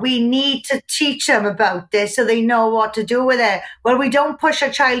of all. We need to teach them about this so they know what to do with it. Well, we don't push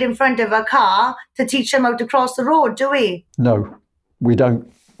a child in front of a car to teach them how to cross the road, do we? No, we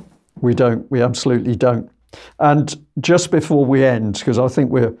don't. We absolutely don't. And just before we end, because I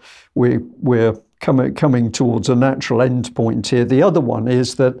think we're coming towards a natural end point here, the other one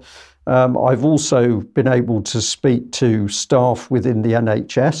is that I've also been able to speak to staff within the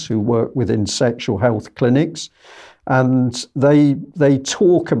NHS who work within sexual health clinics, and they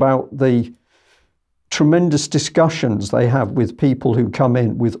talk about the tremendous discussions they have with people who come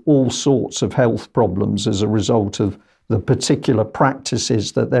in with all sorts of health problems as a result of the particular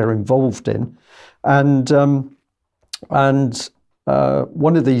practices that they're involved in. And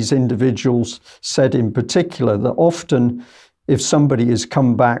one of these individuals said in particular that often if somebody has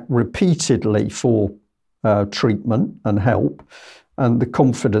come back repeatedly for treatment and help, and the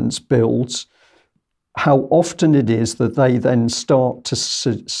confidence builds, how often it is that they then start to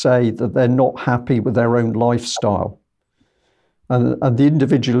say that they're not happy with their own lifestyle. And the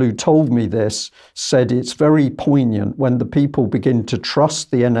individual who told me this said it's very poignant when the people begin to trust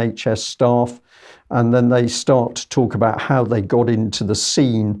the NHS staff, and then they start to talk about how they got into the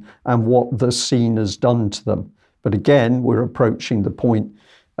scene and what the scene has done to them. But again, we're approaching the point,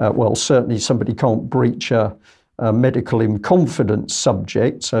 well, certainly somebody can't breach a medical in confidence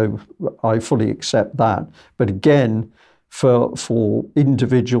subject, so I fully accept that. But again, for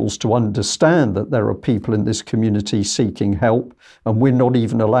individuals to understand that there are people in this community seeking help, and we're not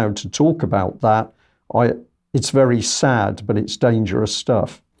even allowed to talk about that, it's very sad, but it's dangerous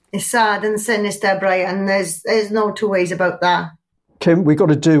stuff. It's sad and sinister, Brian. There's no two ways about that. Kim, we've got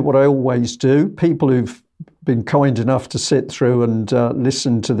to do what I always do. People who've been kind enough to sit through and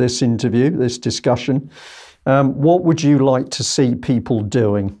listen to this interview, this discussion, what would you like to see people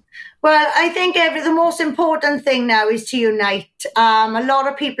doing? Well, I think the most important thing now is to unite. A lot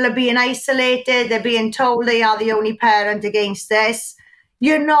of people are being isolated. They're being told they are the only parent against this.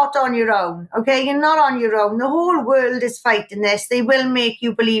 You're not on your own, okay? You're not on your own. The whole world is fighting this. They will make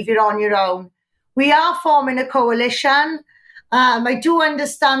you believe you're on your own. We are forming a coalition. I do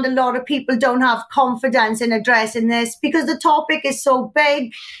understand a lot of people don't have confidence in addressing this because the topic is so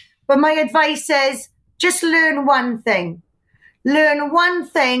big. But my advice is just learn one thing. Learn one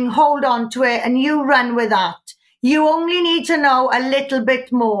thing, hold on to it, and you run with that. You only need to know a little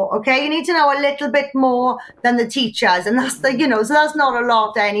bit more, okay? You need to know a little bit more than the teachers, and that's so that's not a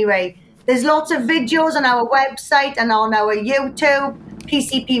lot anyway. There's lots of videos on our website and on our YouTube,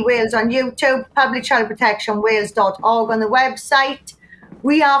 PCP Wales on YouTube, publicchildprotectionwales.org on the website.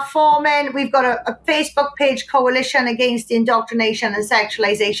 We are forming, we've got a Facebook page, Coalition Against the Indoctrination and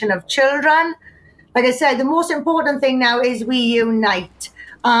Sexualization of Children. Like I said, the most important thing now is we unite.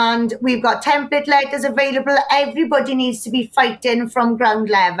 And we've got template letters available. Everybody needs to be fighting from ground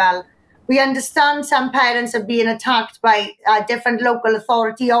level. We understand some parents are being attacked by different local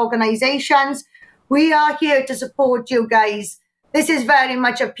authority organisations. We are here to support you guys. This is very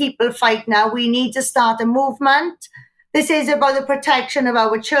much a people fight now. We need to start a movement. This is about the protection of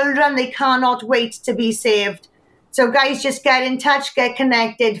our children. They cannot wait to be saved. So guys, just get in touch, get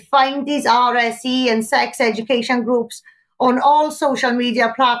connected, find these RSE and sex education groups on all social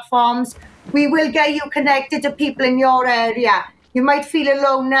media platforms. We will get you connected to people in your area. You might feel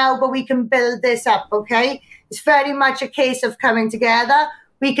alone now, but we can build this up, okay? It's very much a case of coming together.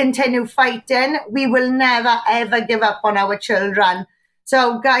 We continue fighting. We will never, ever give up on our children.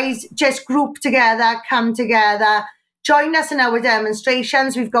 So guys, just group together, come together. Join us in our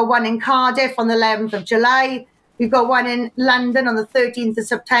demonstrations. We've got one in Cardiff on the 11th of July. We've got one in London on the 13th of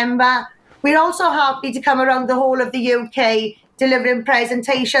September. We're also happy to come around the whole of the UK delivering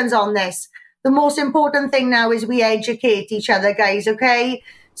presentations on this. The most important thing now is we educate each other, guys, okay?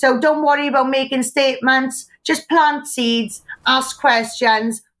 So don't worry about making statements. Just plant seeds, ask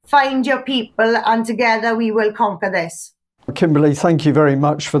questions, find your people, and together we will conquer this. Kimberly, thank you very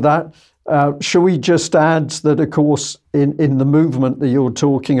much for that. Shall we just add that, of course, in the movement that you're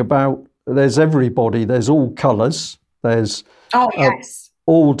talking about, there's everybody, there's all colours, there's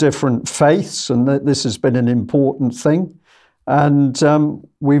all different faiths, and this has been an important thing. And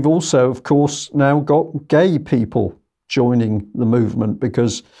we've also, of course, now got gay people joining the movement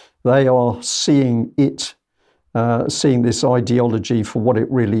because they are seeing this ideology for what it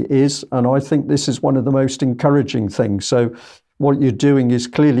really is. And I think this is one of the most encouraging things. So what you're doing is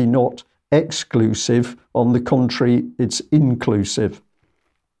clearly not exclusive. On the contrary, it's inclusive.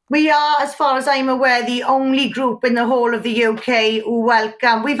 We are, as far as I'm aware, the only group in the whole of the UK who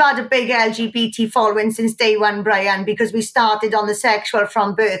welcome. We've had a big LGBT following since day one, Brian, because we started on the sexual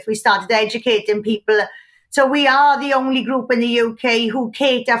from birth. We started educating people. So we are the only group in the UK who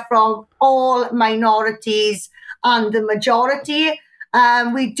cater from all minorities and the majority.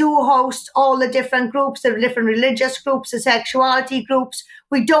 We do host all the different groups, the different religious groups, the sexuality groups.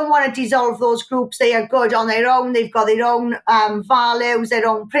 We don't want to dissolve those groups. They are good on their own. They've got their own values, their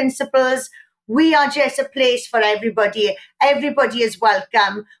own principles. We are just a place for everybody. Everybody is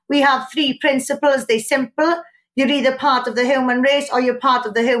welcome. We have 3 principles. They're simple. You're either part of the human race or you're part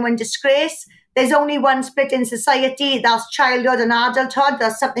of the human disgrace. There's only one split in society. That's childhood and adulthood.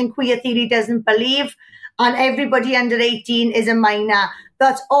 That's something queer theory doesn't believe. And everybody under 18 is a minor.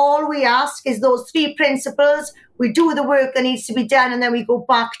 That's all we ask is those 3 principles. We do the work that needs to be done and then we go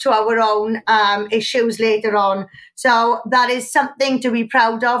back to our own issues later on. So that is something to be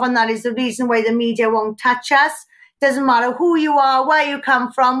proud of, and that is the reason why the media won't touch us. doesn't matter who you are, where you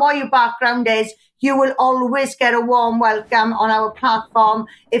come from, what your background is, you will always get a warm welcome on our platform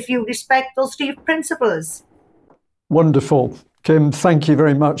if you respect those 3 principles. Wonderful. Kim, thank you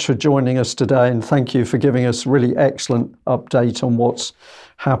very much for joining us today, and thank you for giving us a really excellent update on what's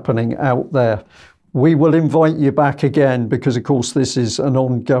happening out there. We will invite you back again because, of course, this is an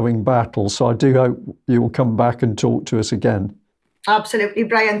ongoing battle. So I do hope you will come back and talk to us again. Absolutely,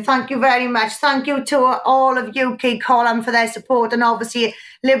 Brian. Thank you very much. Thank you to all of UK Column for their support, and obviously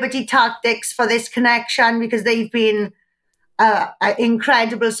Liberty Tactics for this connection, because they've been an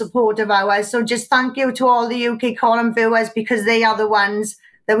incredible support of ours. So just thank you to all the UK Column viewers, because they are the ones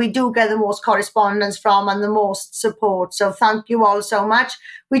that we do get the most correspondence from and the most support. So thank you all so much.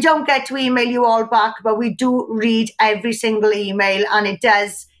 We don't get to email you all back, but we do read every single email, and it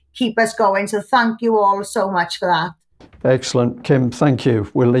does keep us going. So thank you all so much for that. Excellent. Kim, thank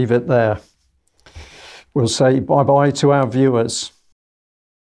you. We'll leave it there. We'll say bye-bye to our viewers.